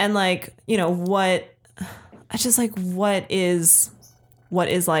 and like, you know, what is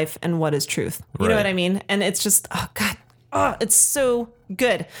life and what is truth? You know what I mean? And it's just, it's so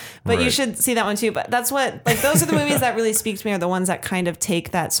good. But you should see that one too. But that's what, like, those are the movies that really speak to me, are the ones that kind of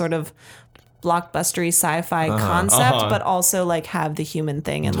take that sort of blockbustery sci-fi concept, but also like have the human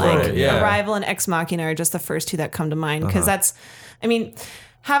thing, and like Arrival and Ex Machina are just the first two that come to mind, because that's, I mean,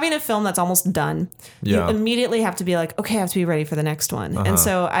 having a film that's almost done, you immediately have to be like, okay, I have to be ready for the next one. And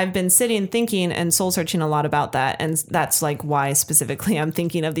so I've been sitting thinking and soul searching a lot about that, and that's like why specifically I'm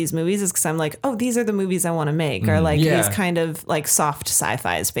thinking of these movies, is because I'm like, oh, these are the movies I want to make, or like these kind of like soft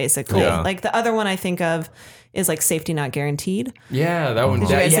sci-fis basically. Like the other one I think of is like Safety Not Guaranteed. Yeah, that one. Did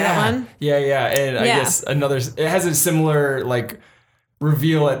you guys see that one? Yeah. And I guess it has a similar like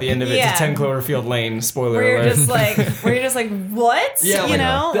reveal at the end of it to 10 Cloverfield Lane. Spoiler alert. Where you're just like, what? Yeah, you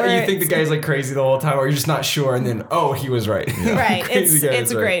know? You think the guy's like crazy the whole time, or you're just not sure, and then he was right. Right.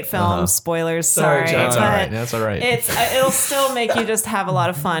 It's a great film. Spoilers. Sorry. That's all right. That's all right. It'll still make you just have a lot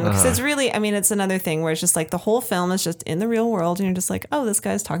of fun, because it's really, I mean, it's another thing where it's just like the whole film is just in the real world, and you're just like, oh, this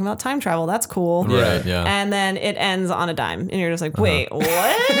guy's talking about time travel. That's cool. Right. Yeah. And then it ends on a dime, and you're just like, wait,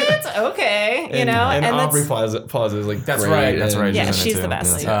 what? Okay. You know? And Aubrey Plaza is like, that's great. Right. That's right. Yeah, He's the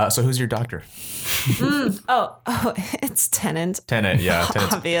best. So who's your doctor? It's Tennant. Tennant, yeah.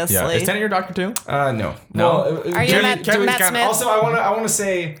 Obviously. Yeah. Is Tennant your doctor too? No. Well, are you Matt Smith? Also, I want to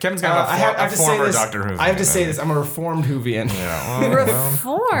say Kevin's got a former Doctor Who. I have to say this. I'm a reformed Whovian. Yeah.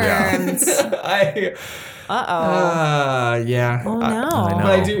 Reformed. Yeah. Oh no. I know. But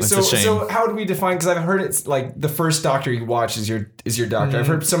I do. It's So how do we define? Because I've heard it's like the first Doctor you watch is your Doctor. I've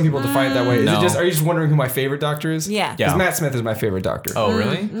heard some people define it that way. Is it just? Are you just wondering who my favorite Doctor is? Yeah. Because Matt Smith is my favorite Doctor. Oh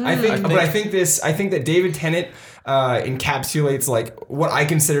really? I think that David Tennant encapsulates like what I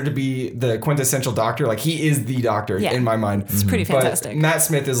consider to be the quintessential Doctor. Like he is the Doctor in my mind. It's pretty fantastic. But Matt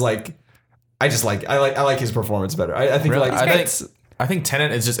Smith is like, I like his performance better. I think I think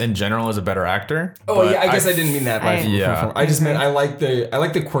Tennant is just in general is a better actor. Oh yeah, I guess I didn't mean that by performance. I just meant I like the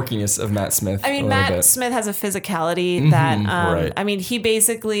quirkiness of Matt Smith. I mean, Matt Smith has a physicality that right. I mean, he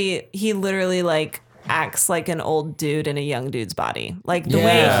literally like acts like an old dude in a young dude's body. Like the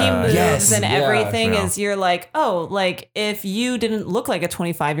way he moves and everything is you're like, oh, like if you didn't look like a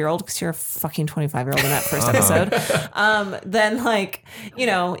 25-year-old because you're a fucking 25-year-old in that first episode, then like, you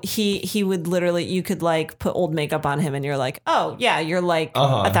know, he would literally, you could like put old makeup on him and you're like, oh yeah, you're like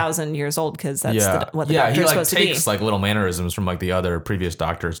 1,000 years old because that's what the Doctor's supposed to be. He takes like little mannerisms from like the other previous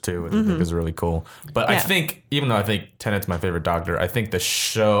Doctors too, which I think is really cool. But I think, even though I think Tennant's my favorite Doctor, I think the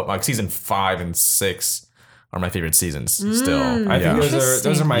show, like season 5 and 6 are my favorite seasons still. I think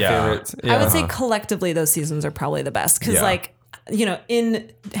those are my favorite. I would say collectively those seasons are probably the best because like, you know, in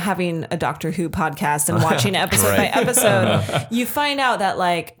having a Doctor Who podcast and watching episode by episode, you find out that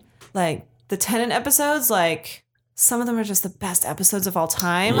like the Tennant episodes, like some of them are just the best episodes of all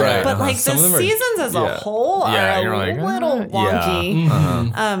time. Right. But like the seasons as a whole are a little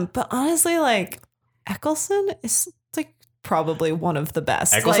wonky. But honestly, like Eccleston is probably one of the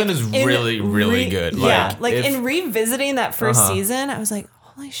best. Eccleston is really good. In revisiting that first season, I was like,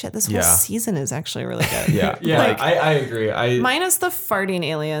 holy shit, this whole season is actually really good. I agree. Minus the farting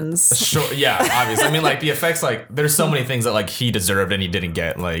aliens. Sure, obviously. I mean, like the effects, like there's so many things that like he deserved and he didn't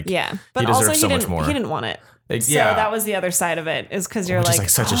get. Like, but he also deserved so much more. He didn't want it. So that was the other side of it, is because you're like,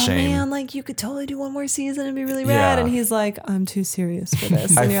 such a shame. Man, like you could totally do one more season and be really rad. And he's like, I'm too serious for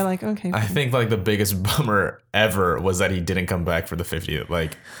this. And you're like, okay. I think like the biggest bummer ever was that he didn't come back for the 50th.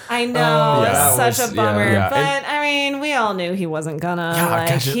 Like, I know, it's such a bummer. But I mean, we all knew he wasn't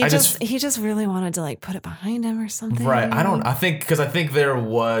gonna. He just really wanted to like put it behind him or something. Right. I think there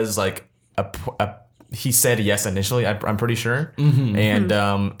was like a he said yes initially, I'm pretty sure. And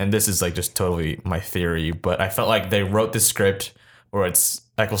this is like just totally my theory, but I felt like they wrote the script where it's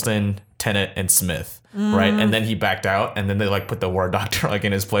Eccleston, Tennant, and Smith, right? And then he backed out, and then they like put the War Doctor like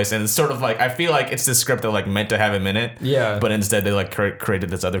in his place, and it's sort of like I feel like it's the script that like meant to have him in it, but instead they like created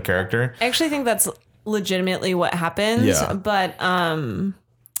this other character. I actually think that's legitimately what happened, but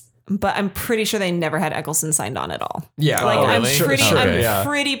I'm pretty sure they never had Eccleston signed on at all. Yeah. Like, really? I'm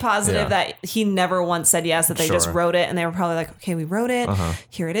pretty positive that he never once said yes, that they just wrote it and they were probably like, okay, we wrote it.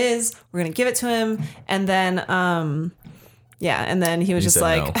 Here it is. We're going to give it to him. And then, and then he was just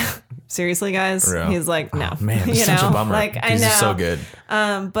like, no. Seriously, guys? Yeah. He's like, no. Oh, man, it's such a bummer. Like, I know. He's so good.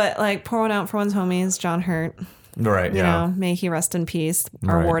 But like, pour one out for one's homies, John Hurt. Right, you know, may he rest in peace.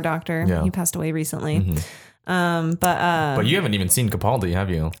 Our War Doctor. Yeah. He passed away recently. But you haven't even seen Capaldi, have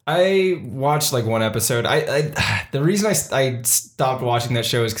you? I watched like one episode. The reason I stopped watching that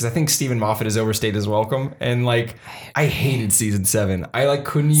show is because I think Stephen Moffat has overstayed his welcome, and like I hated season 7. I like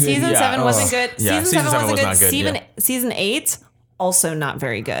couldn't even. Season 7 wasn't good. Yeah, season 7 wasn't not good. Season 8 also not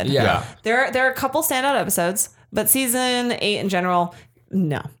very good. Yeah. There are a couple standout episodes, but season 8 in general,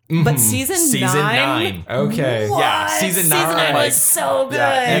 no. But season 9. Okay. What? Yeah. Season 9 was so good.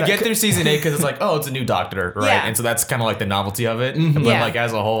 Yeah. You get through season 8 because it's like, oh, it's a new Doctor, right? Yeah. And so that's kind of like the novelty of it. But like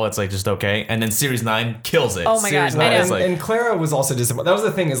as a whole, it's like just okay. And then series 9 kills it. Oh my series God. 9 is and Clara was also disappointed. That was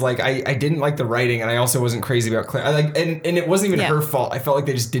the thing, is like I didn't like the writing, and I also wasn't crazy about Clara. And it wasn't even her fault. I felt like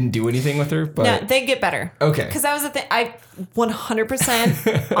they just didn't do anything with her. But no, they get better. Okay. Because that was the thing. I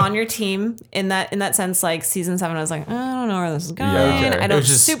 100% on your team in that sense. Like season 7, I was like, I don't know where this is going. Yeah, okay. I don't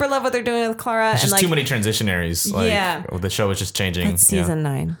super love what they're doing with Clara. It's just like, too many transitionaries. Like, the show was just changing. It's season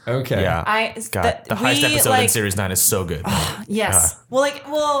 9. Okay. Yeah. The highest episode in series 9 is so good. Yes.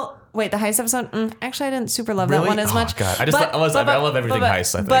 Wait, the heist episode? Actually, I didn't super love that one as much. God. I love everything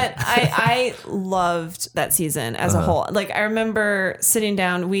heist, I think. But I loved that season as a whole. Like, I remember sitting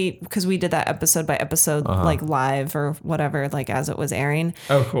down, because we did that episode by episode, like live or whatever, like as it was airing.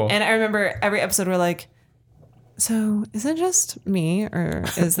 Oh, cool. And I remember every episode we're like, so is it just me, or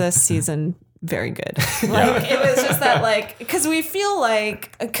is this season very good? Like, it was just that, like, because we feel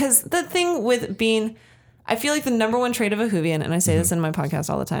like, because the thing with being, I feel like the number one trait of a Whovian, and I say this in my podcast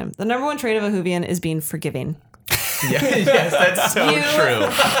all the time, the number one trait of a Whovian is being forgiving. Yes, that's so true.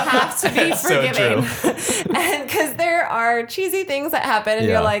 Have to be forgiving. And because there are cheesy things that happen and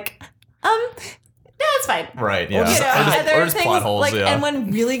you're like, no, it's fine. Right, yeah. And there are things plot holes, like, and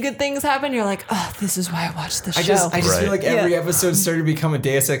when really good things happen, you're like, oh, this is why I watched this show. I just feel like every episode started to become a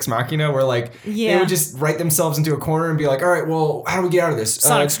Deus Ex Machina where like they would just write themselves into a corner and be like, all right, well, how do we get out of this?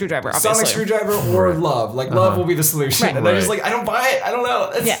 Sonic screwdriver, obviously. Sonic screwdriver or love. Like love will be the solution. Right. And they're just like, I don't buy it. I don't know.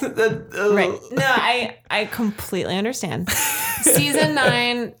 Right. No, I completely understand. Season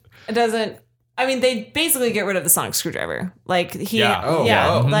 9 doesn't. I mean, they basically get rid of the sonic screwdriver. Like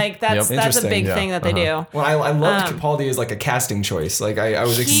like that's a big thing that they do. Well, I loved Capaldi as like a casting choice. Like I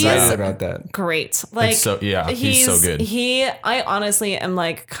was excited about that. Great. Like he's so good. I honestly am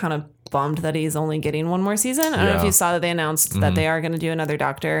like kind of bummed that he's only getting one more season. I don't know if you saw that they announced that they are going to do another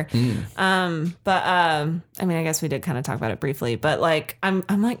Doctor. I mean, I guess we did kind of talk about it briefly, but like I'm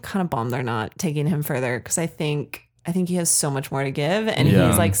like kind of bummed they're not taking him further because I think he has so much more to give, and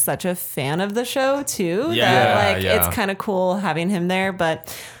he's like such a fan of the show too. It's kind of cool having him there.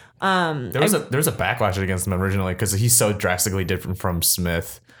 But there was a backlash against him originally because he's so drastically different from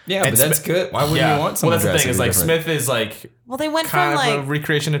Smith. Yeah, but that's good. Why wouldn't you want someone? Well, that's the thing. Is like different? Smith is like they went kind from of like a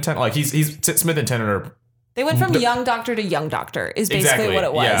recreation of Tennant. Like he's Smith and Tennant are. They went from young Doctor to young Doctor is basically what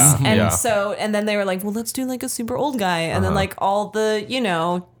it was. And then they were like, well, let's do like a super old guy, and then like all the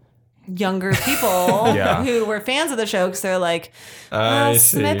younger people who were fans of the show because they're like,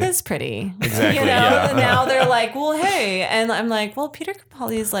 Smith is pretty. Exactly. And now they're like, well, hey. And I'm like, well, Peter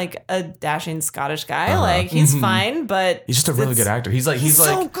Capaldi is like a dashing Scottish guy. Like, he's fine, but he's just a really good actor. He's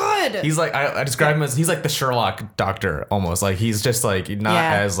so good. He's like, I describe him as, he's like the Sherlock Doctor almost. Like, he's just like, not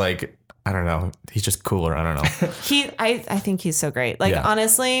as like, I don't know. He's just cooler. I don't know. I think he's so great. Like,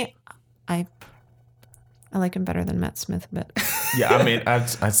 honestly, I like him better than Matt Smith, but I mean,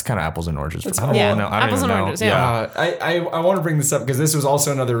 it's kind of apples and oranges. Apples and oranges. I want to bring this up because this was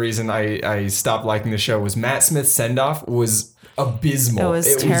also another reason I stopped liking the show. Was Matt Smith's send off was abysmal. It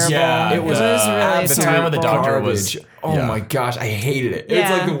was terrible. It was really the time with the Doctor was. Oh my gosh, I hated it. It's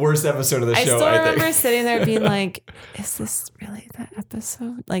like the worst episode of the show. I still remember sitting there being like, "Is this really that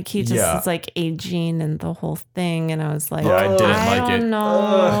episode?" Like he just is like aging and the whole thing, and I was like, I didn't like it. I don't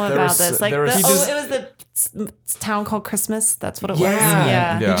know about this. Like, it was the town called Christmas. That's what it was.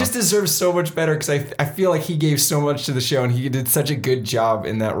 Yeah. He just deserves so much better because I feel like he gave so much to the show and he did such a good job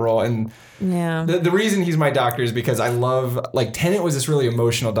in that role. And the reason he's my Doctor is because I love, like, Tennant was this really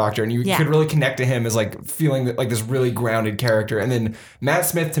emotional Doctor and you could really connect to him as like feeling like this really grounded character. And then Matt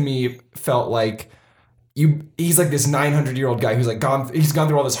Smith to me felt like he's like this 900-year-old guy who's like gone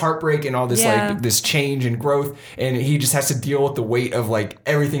through all this heartbreak and all this like this change and growth, and he just has to deal with the weight of like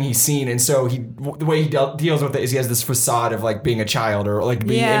everything he's seen. And so the way he deals with it is he has this facade of like being a child or like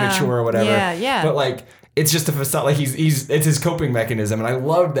being immature or whatever. But like it's just a facade. Like it's his coping mechanism, and I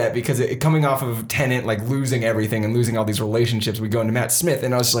loved that because it coming off of Tennant like losing everything and losing all these relationships, we go into Matt Smith,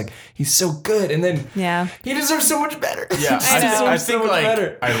 and I was just like, he's so good, and then he deserves so much better. Yeah, I think like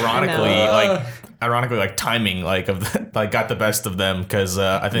ironically, like timing, like of like got the best of them because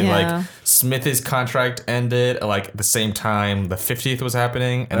I think like Smith's contract ended like the same time the 50th was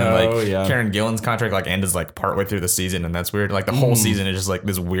happening, and then Karen Gillan's contract like ended like partway through the season, and that's weird. Like the whole season is just like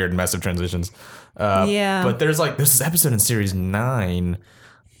this weird mess of transitions. But there's this episode in series 9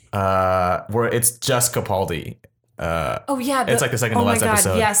 where it's just Capaldi. It's like the second to last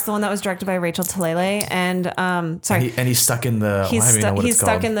episode. Yes, the one that was directed by Rachel Talalay, and he's stuck in the. He's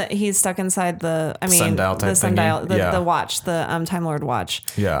stuck inside the. I mean, sundial type the sundial, the watch, the Time Lord watch.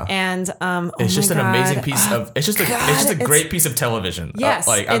 Yeah, and it's just an amazing piece of. It's just a great piece of television. Yes,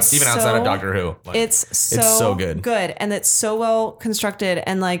 even outside of Doctor Who. Like, it's so good, and it's so well constructed,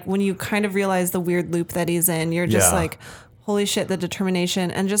 and like when you kind of realize the weird loop that he's in, you're just like, holy shit, the determination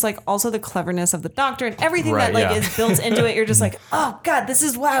and just like also the cleverness of the Doctor and everything that like is built into it. You're just like, oh God, this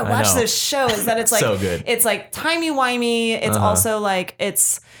is why I watch this show, is that it's like so good. It's like timey-wimey. It's also like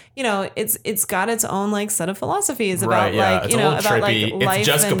it's it's got its own like set of philosophies about like it's about trippy. Like life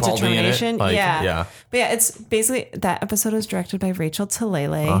and Capaldi determination. But it's basically that episode was directed by Rachel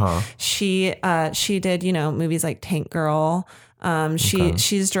Talalay. She did movies like Tank Girl.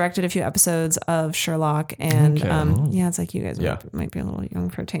 She's directed a few episodes of Sherlock, and it's like you guys might be a little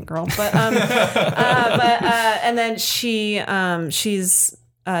young for Tank Girl, but and then she's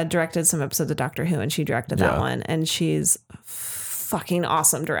directed some episodes of Doctor Who, and she directed that one, and she's fucking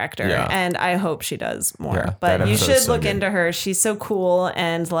awesome director, and I hope she does more. But you should look into her. She's so cool,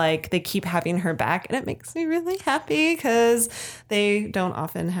 and like they keep having her back, and it makes me really happy because they don't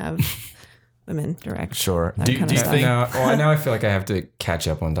often have women direct. Sure. Do you think? Now I feel like I have to catch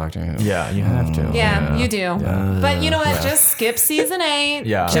up on Doctor Who. Yeah, you have to. Yeah, you do. Yeah. But you know what? Just skip season 8.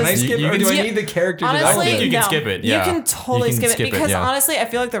 Yeah. Can I skip? Or do I need the character? Honestly, I don't think you can skip it. Yeah. You can totally skip it because honestly, I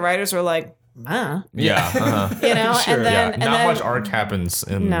feel like the writers were like, Yeah. You know, Sure. and then not much arc happens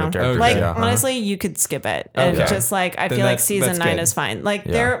in the characters. Like honestly, you could skip it. And just like I feel like season 9 is fine. Like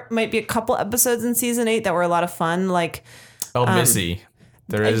there might be a couple episodes in season 8 that were a lot of fun. Like Missy.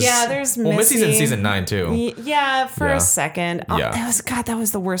 There is. Yeah, there's Missy. Well, Missy's in season 9 too. Yeah, for a second. That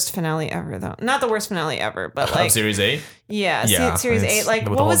was the worst finale ever, though. Not the worst finale ever, but like series 8. Yeah, series 8. Like,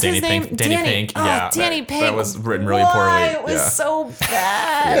 what was his name? Danny Pink. Danny Pink. That was written really poorly. It was so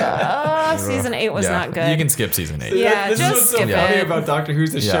bad. Season 8 was not good. You can skip season 8. Yeah, this just is what's so funny about Doctor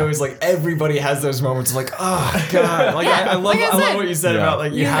Who's the show is like everybody has those moments of like, oh god, like I love what you said about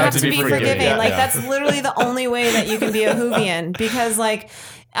like you have to be forgiving. Yeah. Like that's literally the only way that you can be a Whovian because like.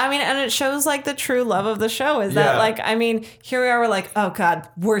 I mean, and it shows like the true love of the show is that like, I mean, here we are, we're like, oh God,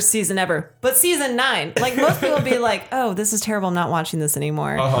 worst season ever. But season 9, like most people would be like, oh, this is terrible. I'm not watching this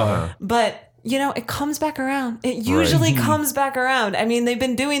anymore. But you know, it comes back around. It usually comes back around. I mean, they've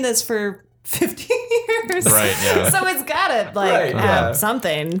been doing this for 15 years. Right, yeah. So it's got to like have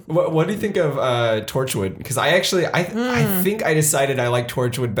something. What do you think of Torchwood? Because I think I decided I like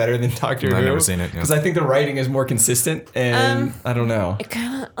Torchwood better than Doctor Who. I've never seen it. Because I think the writing is more consistent and I don't know. It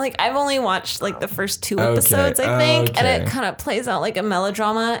kind of like I've only watched like the first 2 episodes, I think, and it kind of plays out like a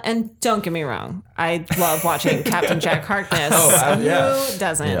melodrama. And don't get me wrong, I love watching Captain Jack Harkness. Who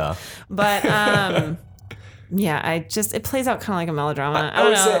doesn't? Yeah. But it plays out kind of like a melodrama. I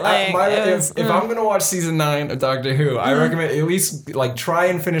don't know. If I'm gonna watch season 9 of Doctor Who, I recommend at least like try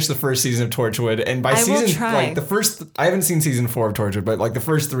and finish the first season of Torchwood. And by like the first, I haven't seen season 4 of Torchwood, but like the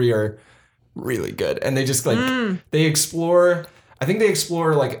first 3 are really good, and they just like they explore. I think they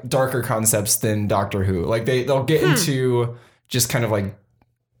explore like darker concepts than Doctor Who. Like they'll get into just kind of like.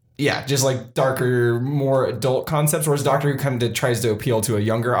 Yeah, just like darker, more adult concepts, whereas Doctor Who kind of tries to appeal to a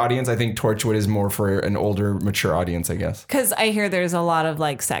younger audience. I think Torchwood is more for an older, mature audience, I guess. Because I hear there's a lot of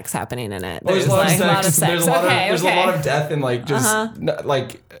like sex happening in it. There's a lot of sex. There's a lot of death and like just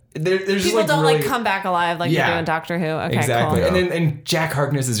like there's people just like don't really, like come back alive like you do in Doctor Who. Okay, exactly. Cool. And Jack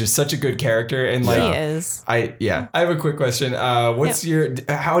Harkness is just such a good character, and like he is. I have a quick question.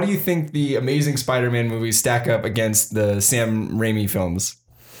 How do you think the Amazing Spider-Man movies stack up against the Sam Raimi films?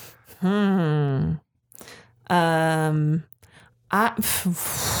 Okay.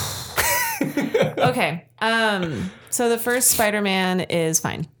 So the first Spider-Man is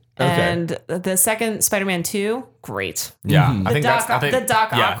fine. Okay. And the second Spider-Man 2, great. Yeah. The Doc Ock one.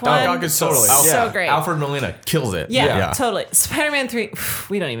 Doc Ock is totally so great. Alfred Molina kills it. Yeah, totally. Spider-Man 3,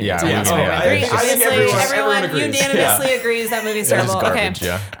 we don't even need to talk about Spider-Man 3. Obviously, everyone unanimously agrees that movie's terrible. Garbage,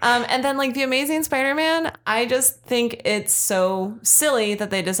 okay. And then like The Amazing Spider-Man, I just think it's so silly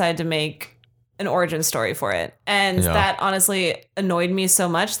that they decided to make an origin story for it. And that honestly annoyed me so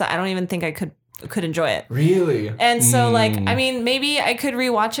much that I don't even think I could enjoy it. Really? And so like, I mean, maybe I could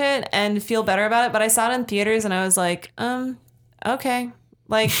rewatch it and feel better about it, but I saw it in theaters and I was like, okay.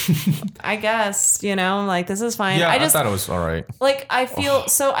 Like, I guess, you know, like this is fine. Yeah, I thought it was all right. Like, I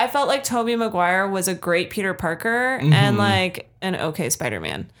felt like Tobey Maguire was a great Peter Parker and like an okay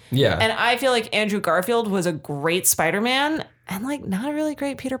Spider-Man. Yeah. And I feel like Andrew Garfield was a great Spider-Man and like not a really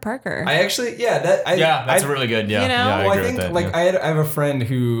great Peter Parker. I actually, that's really good. Yeah. You know? Yeah, I think that, like I have a friend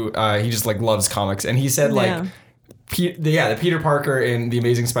who he just like loves comics, and he said like. The Peter Parker in the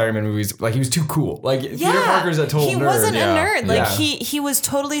Amazing Spider-Man movies, like he was too cool. Like Peter Parker's a total nerd. He wasn't a nerd. Like he was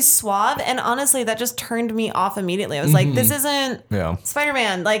totally suave, and honestly, that just turned me off immediately. I was like, this isn't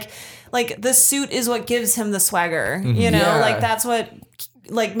Spider-Man. Like the suit is what gives him the swagger. You know, like that's what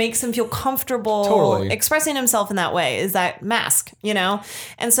like makes him feel comfortable expressing himself in that way is that mask, you know?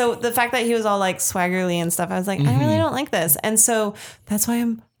 And so the fact that he was all like swaggerly and stuff, I was like, I really don't like this. And so that's why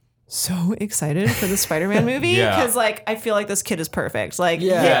I'm so excited for the Spider-Man movie because like I feel like this kid is perfect. Like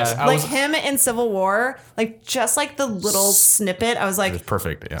him in Civil War, like just like the little snippet, I was like, it was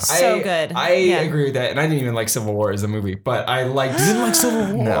perfect. Yeah, so good. I agree with that, and I didn't even like Civil War as a movie, but I didn't like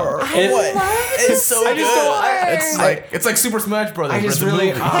Civil War. No. It's so good. It's like Super Smash Brothers. I just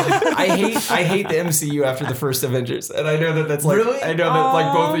really I hate the MCU after the first Avengers, and I know that's like I know that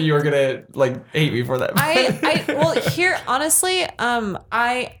like both of you are gonna like hate me for that. Well here honestly,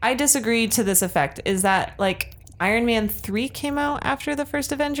 I disagree to this effect is that like Iron Man 3 came out after the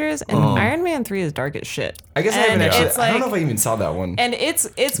first Avengers, and Iron Man 3 is dark as shit. I guess I haven't actually. I don't know if I even saw that one. And it's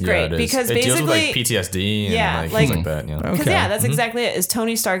great because it basically deals with like PTSD and things like that. Yeah, because that's exactly it. Is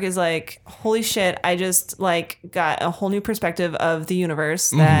Tony Stark is like, holy shit, I just like got a whole new perspective of the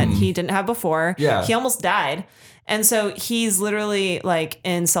universe that he didn't have before. Yeah, he almost died. And so he's literally like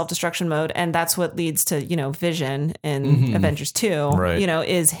in self-destruction mode. And that's what leads to, Vision in Avengers 2,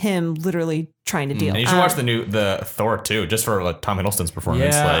 is him literally trying to deal. And you should watch the Thor 2 just for like Tom Hiddleston's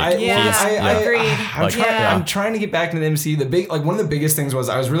performance. I agreed. I'm trying to get back to the MCU. One of the biggest things was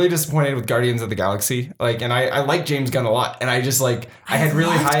I was really disappointed with Guardians of the Galaxy. And I like James Gunn a lot. And I just I had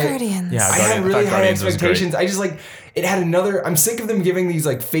really high Guardians. I had really high expectations. I just it had another. I'm sick of them giving these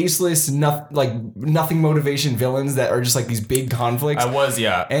faceless, nothing motivation villains that are just these big conflicts. And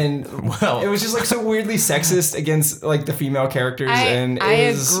it was just so weirdly sexist against the female characters.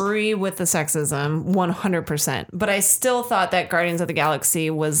 I agree with the sexism 100%, but I still thought that Guardians of the Galaxy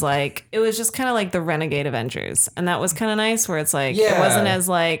was it was just kind of like the Renegade Avengers, and that was kind of nice. Where it's it wasn't as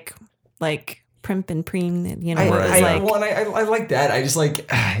like primp and preem, I like that. I just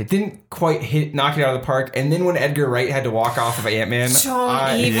it didn't quite knock it out of the park. And then when Edgar Wright had to walk off of Ant-Man,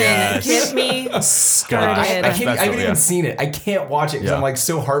 don't even get me started. I haven't even seen it. I can't watch it because I'm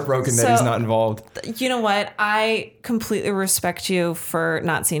so heartbroken that he's not involved. You know what? I completely respect you for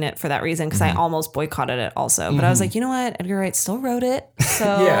not seeing it for that reason, because I almost boycotted it also. But I was like, you know what? Edgar Wright still wrote it, so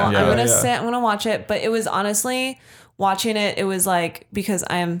I'm gonna sit. I'm gonna watch it. But it was honestly watching it. It was because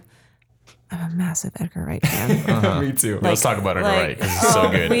I'm a massive Edgar Wright fan. Me too. Let's talk about Edgar Wright because it's so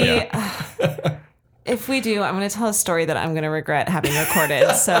good. If we do, I'm going to tell a story that I'm going to regret having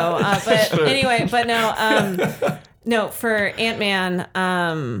recorded. So, but anyway, no, for Ant-Man,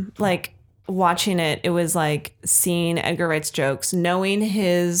 watching it, it was seeing Edgar Wright's jokes, knowing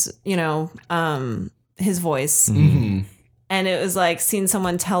his, his voice. Mm-hmm. And it was seeing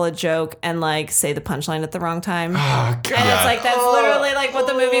someone tell a joke and say the punchline at the wrong time. Oh, God. And it's that's literally what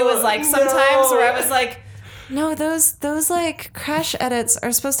the movie was sometimes, where I was no, those crash edits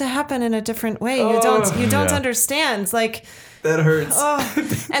are supposed to happen in a different way. You don't understand. That hurts.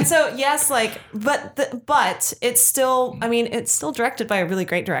 And so yes, but it's still, it's still directed by a really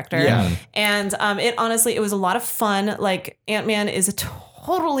great director. Yeah. And it was a lot of fun. Ant-Man is a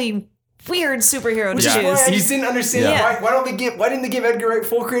totally weird superhero to choose. I just didn't understand why didn't they give Edgar Wright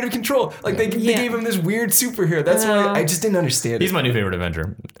full creative control? They gave him this weird superhero. That's why I just didn't understand it. He's my new favorite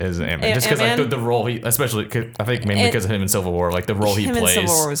Avenger is Ant-Man. Just because the role he, especially I think mainly because of him in Civil War, the role he plays. In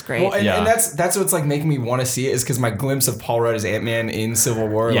Civil War was great. Well, and that's what's making me want to see it, is because my glimpse of Paul Rudd as Ant-Man in Civil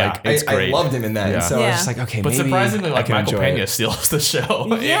War, it's great. I loved him in that. Yeah. And so I was just okay, but maybe surprisingly, Michael Pena steals the show.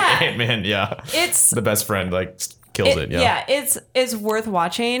 Yeah. Ant-Man, it's the best friend, kills it. Yeah, it's worth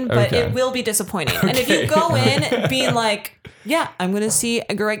watching, but it will be disappointing. And if you go in being I'm going to see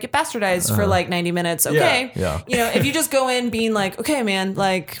Edgar Wright get bastardized for 90 minutes. Okay. Yeah. If you just go in being okay, man,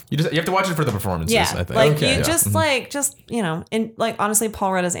 you have to watch it for the performances. Yeah. I think. Just and honestly,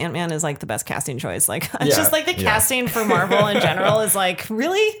 Paul Rudd as Ant-Man is the best casting choice. Just the casting for Marvel in general is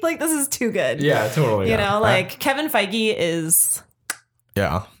really this is too good. Yeah, totally. Kevin Feige is.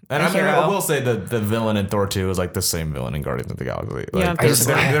 Yeah. And I will say the villain in Thor 2 is the same villain in Guardians of the Galaxy.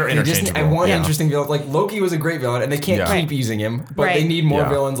 They're interchangeable. I want interesting villains. Loki was a great villain, and they can't keep using him, but they need more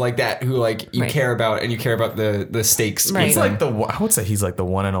villains like that who you care about, and you care about the stakes. Right. He's I would say he's the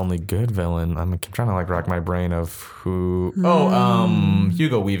one and only good villain. I'm trying to rack my brain of who.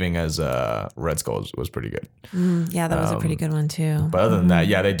 Hugo Weaving as Red Skull was pretty good. Yeah, that was a pretty good one too. But other than that,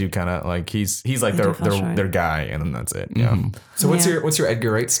 they do kind of he's their guy, and then that's it. Yeah. Mm-hmm. So what's your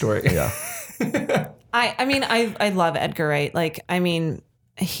Edgar Wright story? Yeah. I love Edgar Wright. I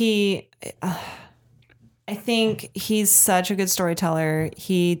think he's such a good storyteller.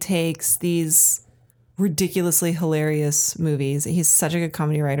 He takes these ridiculously hilarious movies. He's such a good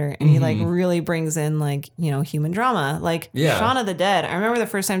comedy writer, and he really brings in human drama. Shaun of the Dead. I remember the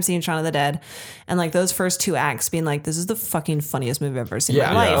first time seeing Shaun of the Dead, and those first two acts being this is the fucking funniest movie I've ever seen in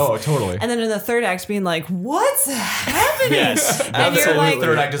my life. Oh, totally. And then in the third act being what's happening? Yes, and absolutely. You're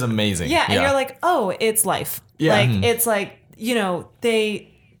third act is amazing. Yeah, and you're oh, it's life. Yeah. It's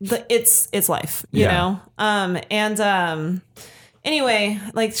it's life. You know. Anyway,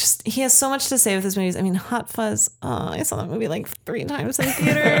 he has so much to say with his movies. Hot Fuzz. I saw that movie 3 times in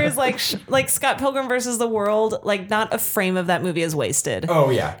theaters. Scott Pilgrim versus the World. Not a frame of that movie is wasted.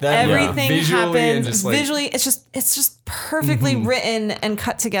 Oh yeah, everything happens visually. It's just perfectly written and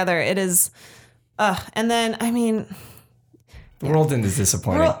cut together. It is. And then The World's End is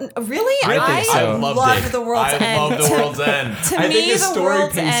disappointing. Really? I think so. loved The World's End. I love The World's End. To I me, think the The story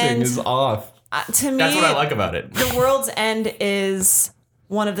World's pacing End is off. to me, that's what I like about it. The World's End is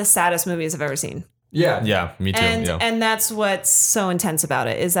one of the saddest movies I've ever seen. Yeah, me too. And that's what's so intense about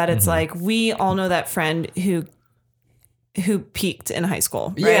it, is that it's like, we all know that friend who peaked in high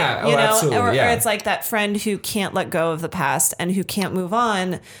school, right? Yeah, you know, absolutely, or it's like that friend who can't let go of the past and who can't move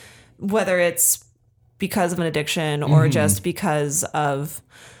on, whether it's because of an addiction or just because of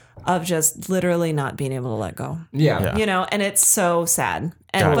just literally not being able to let go. Yeah. You know, and it's so sad.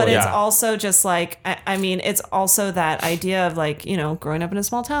 But it's also just like, I mean, it's also that idea of like, you know, growing up in a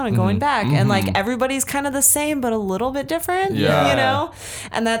small town and going back and like everybody's kind of the same, but a little bit different, you know?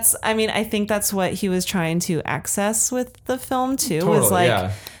 And that's, I mean, I think that's what he was trying to access with the film too, was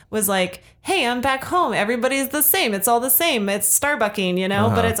like, hey, I'm back home. Everybody's the same. It's all the same. It's Starbucking, you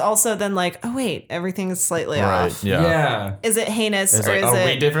know? But it's also then like, oh, wait, everything's slightly off. Yeah. Is it heinous or is are it...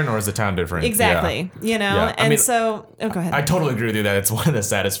 we different or is the town different? Exactly. You know? Yeah. And so... Oh, go ahead. I totally agree with you that it's one of the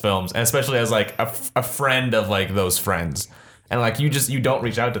saddest films, and especially as like a friend of like those friends. And like you don't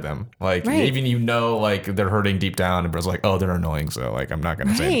reach out to them, like even like they're hurting deep down, and it's like, oh, they're annoying, so like I'm not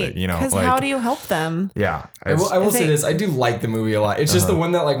gonna say anything, you know? Because like, how do you help them? Yeah, I will say this: I do like the movie a lot. It's just the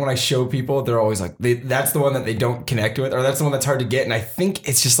one that like when I show people, they're always like, that's the one that they don't connect with, or that's the one that's hard to get. And I think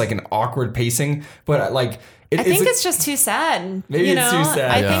it's just like an awkward pacing, but like. I think it's just too sad. Maybe it's too sad.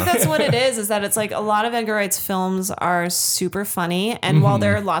 I think that's what it is that it's like a lot of Edgar Wright's films are super funny, and while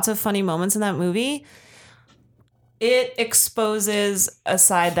there are lots of funny moments in that movie, it exposes a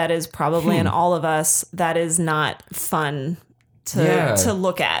side that is probably in all of us that is not fun to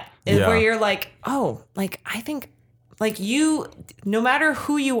look at. Where you're like, oh, like I think like you, no matter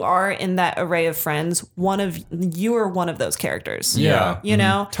who you are in that array of friends, you are one of those characters. Yeah. You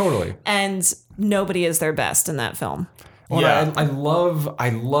know? Totally. And nobody is their best in that film. Well, I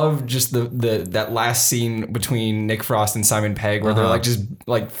love just that last scene between Nick Frost and Simon Pegg where they're like just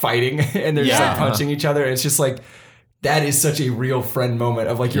like fighting and they're just like punching each other. It's just like, that is such a real friend moment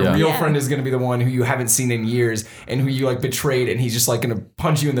of like your real friend is going to be the one who you haven't seen in years and who you like betrayed, and he's just like going to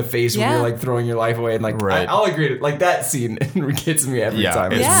punch you in the face when you're like throwing your life away. And like, I'll agree. Like that scene gets me every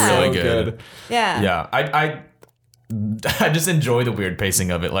time. It's really good. Yeah. Yeah. I just enjoy the weird pacing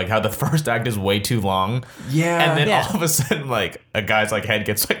of it, like how the first act is way too long, and then all of a sudden, like a guy's like head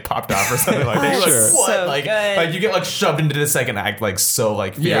gets like popped off or something like that. You're like, what? So like you get like shoved into the second act like so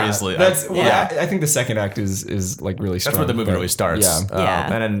like furiously. I think the second act is like really strong. That's where the movie really starts.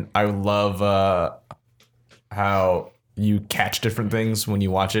 Yeah. And then I love how you catch different things when you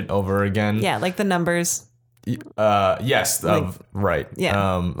watch it over again. Yeah, like the numbers. Yes, like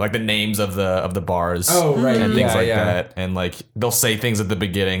the names of the bars, and things like that, and like they'll say things at the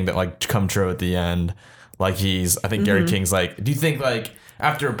beginning that like come true at the end. Like I think Gary King's like, do you think like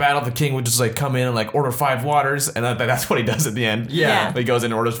after a battle the king would just like come in and like order 5 waters, and that's what he does at the end. He goes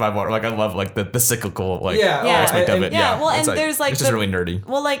in and orders 5 waters. Like I love like the cyclical like aspect of it. Well, and like, there's like it's just really nerdy.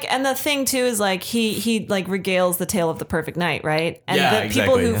 Well, like, and the thing too is like he like regales the tale of the perfect night, right? And the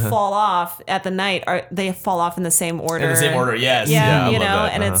exactly. people who fall off at the night they fall off in the same order. In the same order, yes. Yeah, you know,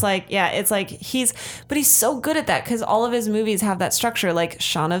 and it's like he's so good at that because all of his movies have that structure. Like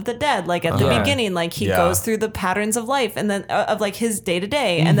Shaun of the Dead, like at the beginning, like he goes through the patterns of life and then of like his day to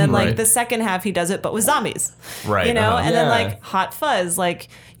day, and then like the second half he does it but with zombies, right? You know, and then like Hot Fuzz, like,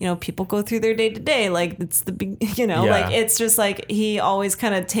 you know, people go through their day to day, like it's the like it's just like he always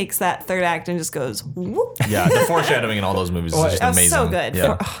kind of takes that third act and just goes whoop. The foreshadowing in all those movies is just amazing. So good.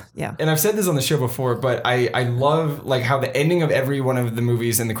 And I've said this on the show before, but I love like how the ending of every one of the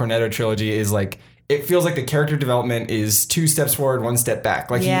movies in the Cornetto trilogy is like, it feels like the character development is 2 steps forward, 1 step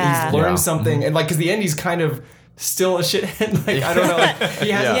back. Like he's learned something, and like because the end he's kind of still a shithead. Like I don't know, like he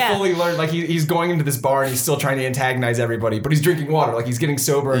hasn't fully learned. Like he's going into this bar and he's still trying to antagonize everybody, but he's drinking water. Like he's getting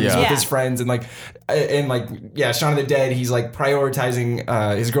sober and he's with his friends, and Shaun of the Dead, he's like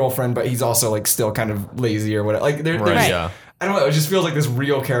prioritizing his girlfriend, but he's also like still kind of lazy or whatever. Like there's I don't know. It just feels like this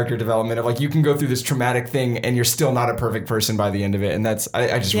real character development of like you can go through this traumatic thing and you're still not a perfect person by the end of it, and that's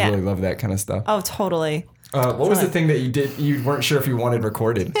I just really love that kind of stuff. Oh, totally. What was the thing that you did? You weren't sure if you wanted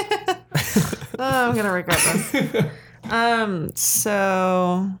recorded. I'm gonna regret this.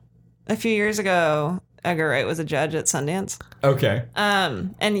 So a few years ago, Edgar Wright was a judge at Sundance. Okay.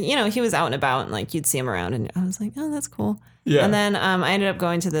 And you know, he was out and about, and like you'd see him around, and I was like, oh, that's cool. Yeah. And then I ended up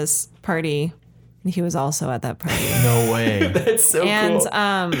going to this party, and he was also at that party. No way. That's so cool.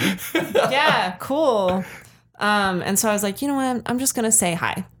 And yeah, cool. And so I was like, you know what? I'm just gonna say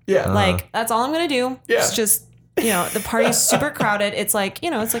hi. Yeah. Like that's all I'm gonna do. Yeah. It's just, you know, the party's super crowded. It's like, you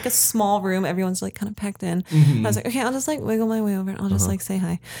know, it's like a small room. Everyone's like kind of packed in. I was like, okay, I'll just like wiggle my way over. I'll just like say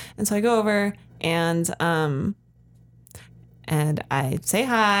hi. And so I go over, and And I say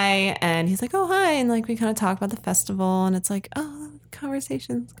hi, and he's like, oh, hi. And like, we kind of talk about the festival, and it's like, oh,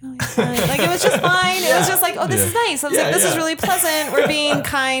 conversation's going fine. Like, it was just fine. It was just like, oh, this is nice. I was like, this is really pleasant. We're being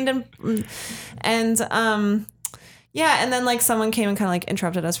kind. And then like someone came and kind of like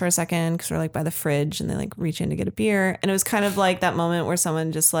interrupted us for a second because we're like by the fridge, and they like reach in to get a beer. And it was kind of like that moment where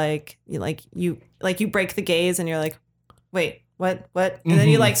someone just like, you break the gaze and you're like, wait, what? And then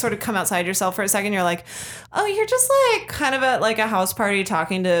you like sort of come outside yourself for a second. You're like, oh, you're just like kind of at like a house party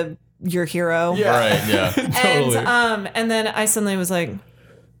talking to your hero. Yeah. Right. Yeah. Totally. And then I suddenly was like,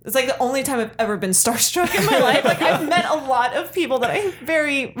 it's like the only time I've ever been starstruck in my life. Like, I've met a lot of people that I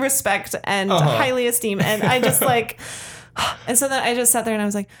very respect and highly esteem. And I just like, and so then I just sat there and I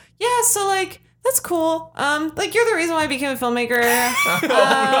was like, yeah, so like, that's cool. Like, you're the reason why I became a filmmaker. Oh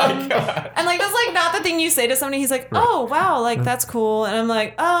my God. And like, that's like not the thing you say to somebody. He's like, oh wow, like that's cool. And I'm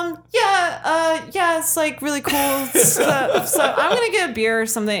like, yeah, it's like really cool stuff. So I'm gonna get a beer or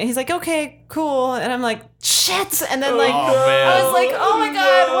something. And he's like, okay, cool. And I'm like, shit. And then like, I was like, oh my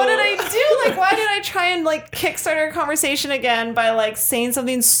God, what did I do? Like, why did I try and like kickstart our conversation again by like saying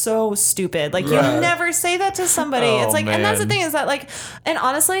something so stupid? Like, you never say that to somebody. It's like, and that's the thing is that like, and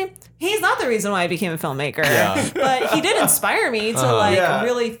honestly, he's not the reason why I became a filmmaker, but he did inspire me to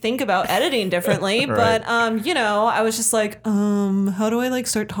really think about editing differently. But, I was just like, how do I like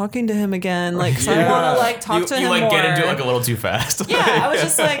start talking to him again? Like, cause I want to like talk to him more. You like get into it like a little too fast. Yeah. I was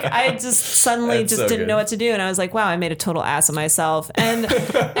just like, I just suddenly didn't know what to do. And I was like, wow, I made a total ass of myself. And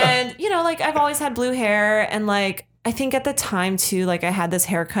like I've always had blue hair, and like, I think at the time too, like I had this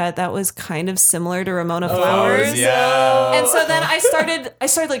haircut that was kind of similar to Ramona Flowers. Yeah. And so then I started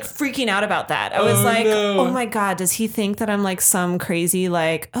like freaking out about that. I was oh my God, does he think that I'm like some crazy,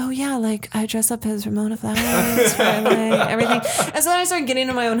 like, oh yeah, like I dress up as Ramona Flowers for like everything. And so then I started getting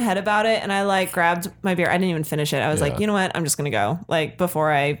in my own head about it, and I like grabbed my beer. I didn't even finish it. I was like, you know what? I'm just going to go, like,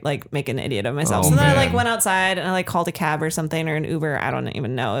 before I like make an idiot of myself. So then I like went outside and I like called a cab or something, or an Uber. I don't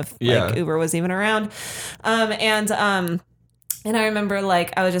even know if like Uber was even around. And I remember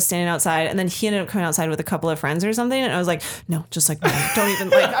like I was just standing outside, and then he ended up coming outside with a couple of friends or something, and I was like, no, just like, no, don't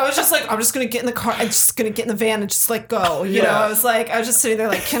even like, I was just like, I'm just gonna get in the car, I'm just gonna get in the van and just like go, you know. I was just sitting there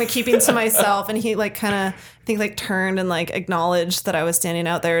like kind of keeping to myself, and he like kind of, I think like turned and like acknowledged that I was standing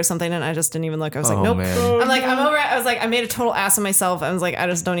out there or something, and I just didn't even look. I was like, nope. I'm like, I'm over it. I was like, I made a total ass of myself. I was like, I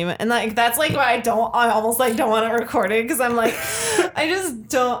just don't even, and like that's like why I almost like don't want to record it, because I'm like,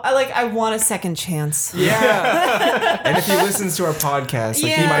 I want a second chance. Yeah. And if he listens to our podcast,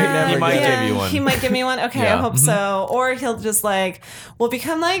 like, he might give you one. He might give me one. Okay, I hope so. Or he'll just like, we'll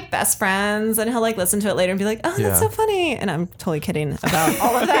become like best friends, and he'll like listen to it later and be like, oh, that's so funny. And I'm totally kidding about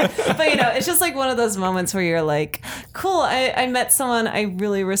all of that. But it's just like one of those moments where you're like, cool, I met someone I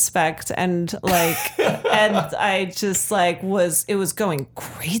really respect, and like, and I just like it was going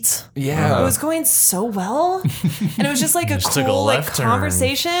great. Yeah. It was going so well. And it was just like a cool like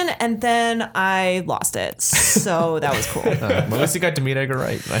conversation, and then I lost it. So that was cool. At least you got to meet Edgar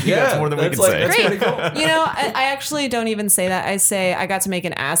Wright. That's more than we can say. Great. Cool. I actually don't even say that. I say I got to make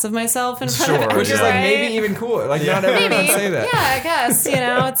an ass of myself in front of Edgar Wright. Which is like maybe even cooler. Like not everyone say that. Yeah, I guess.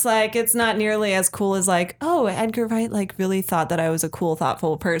 It's like, it's not nearly as cool as like, oh, Edgar Wright like really thought that I was a cool,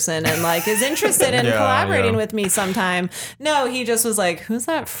 thoughtful person, and like is interested in collaborating with me sometime. No, he just was like, who's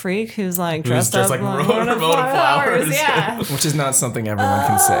that freak who's like dressed up like Ramona Flowers? Yeah. Which is not something everyone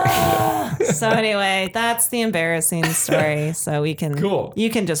can say. So anyway, that's the embarrassing story. So we can, you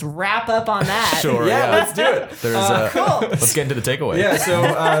can just wrap up on that. Sure. Yeah, let's do it. There's cool. Let's get into the takeaway. Yeah. So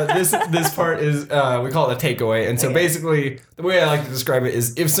this part is we call it a takeaway, and so basically the way I like to describe it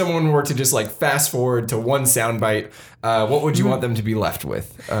is if someone were to just like fast forward to one soundbite, what would you want them to be left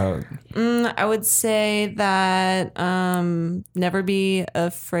with? I would say that never be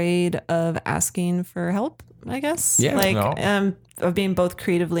afraid of asking for help, I guess. Yeah. Like of being both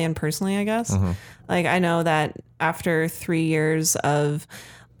creatively and personally, I guess. Mm-hmm. Like I know that after 3 years of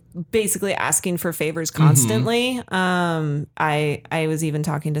basically asking for favors constantly, I was even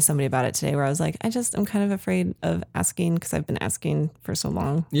talking to somebody about it today, where I was like, I'm kind of afraid of asking because I've been asking for so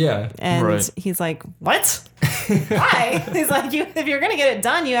long. Yeah. And he's like, what? Why? He's like, if you're gonna get it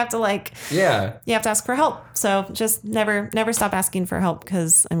done, you have to like, you have to ask for help. So just never stop asking for help,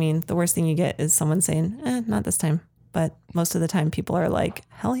 because I mean the worst thing you get is someone saying, not this time. But most of the time people are like,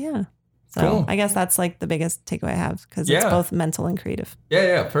 hell yeah. So I guess that's like the biggest takeaway I have, because it's both mental and creative.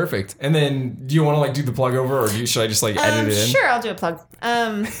 Yeah, perfect. And then do you want to like do the plug over, or should I just like edit it in? Sure, I'll do a plug.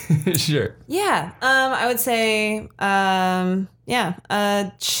 Sure. Yeah, I would say,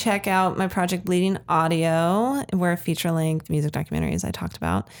 check out my project Bleeding Audio, where feature-length music documentaries I talked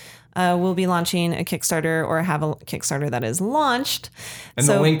about. we'll be launching a Kickstarter or have a Kickstarter that is launched. And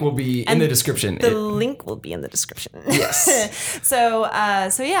the link will be in the description. The link will be in the description. Yes. So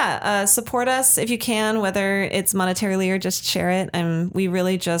support us if you can, whether it's monetarily or just share it. And we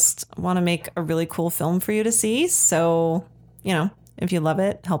really just want to make a really cool film for you to see. So, if you love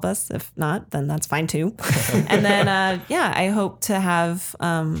it, help us. If not, then that's fine too. And then, I hope to have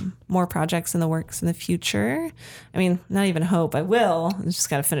more projects in the works in the future. I mean, not even hope. I will. I just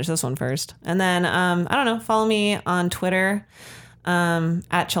got to finish this one first. And then, I don't know, follow me on Twitter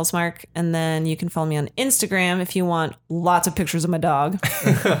at Chelsmark. And then you can follow me on Instagram if you want lots of pictures of my dog.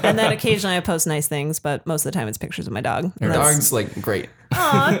 And then occasionally I post nice things, but most of the time it's pictures of my dog. Your dog's great.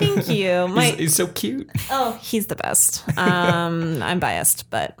 Oh, thank you. He's so cute. Oh, he's the best. I'm biased,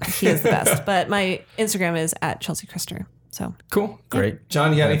 but he is the best. But my Instagram is at Chelsea Christer. So cool. Great. Yeah.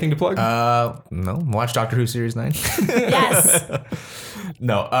 John, you got anything to plug? No. Watch Doctor Who Series 9. Yes.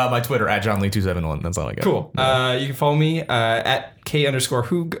 No, my Twitter at JohnLee271. That's all I got. Cool. You can follow me at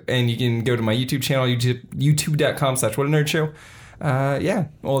K_Hoog, and you can go to my YouTube channel, youtube.com/WhatANerdShow.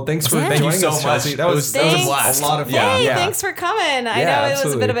 Well, thanks for joining us, Chelsea. That was a blast. A lot of fun. Hey, thanks for coming. I know it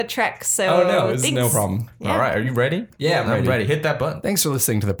was a bit of a trek, so it's no problem. Yeah. All right, are you ready? Yeah, I'm ready. Hit that button. Thanks for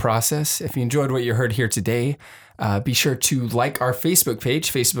listening to The Process. If you enjoyed what you heard here today, be sure to like our Facebook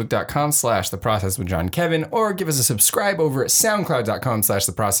page, facebook.com/theprocess with John Kevin, or give us a subscribe over at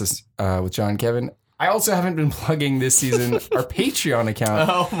soundcloud.com/theprocess with John Kevin. I also haven't been plugging this season our Patreon account.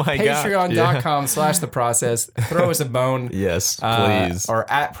 Oh my god. Patreon.com/theprocess. Throw us a bone. Yes, please.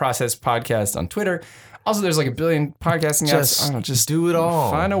 Or at Process Podcast on Twitter. Also, there's a billion podcasting apps. I don't know, just do it all.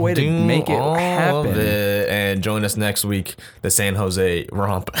 Find a way to make it happen. And join us next week. The San Jose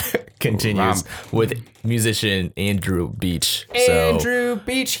romp continues with musician Andrew Beach. Andrew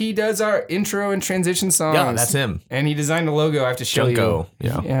Beach, he does our intro and transition songs. Yeah, that's him. And he designed the logo. I have to show you.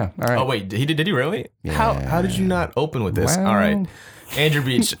 Yeah. All right. Oh wait, did he really? Yeah. How did you not open with this? Well. All right. Andrew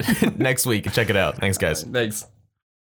Beach next week. Check it out. Thanks, guys. Thanks.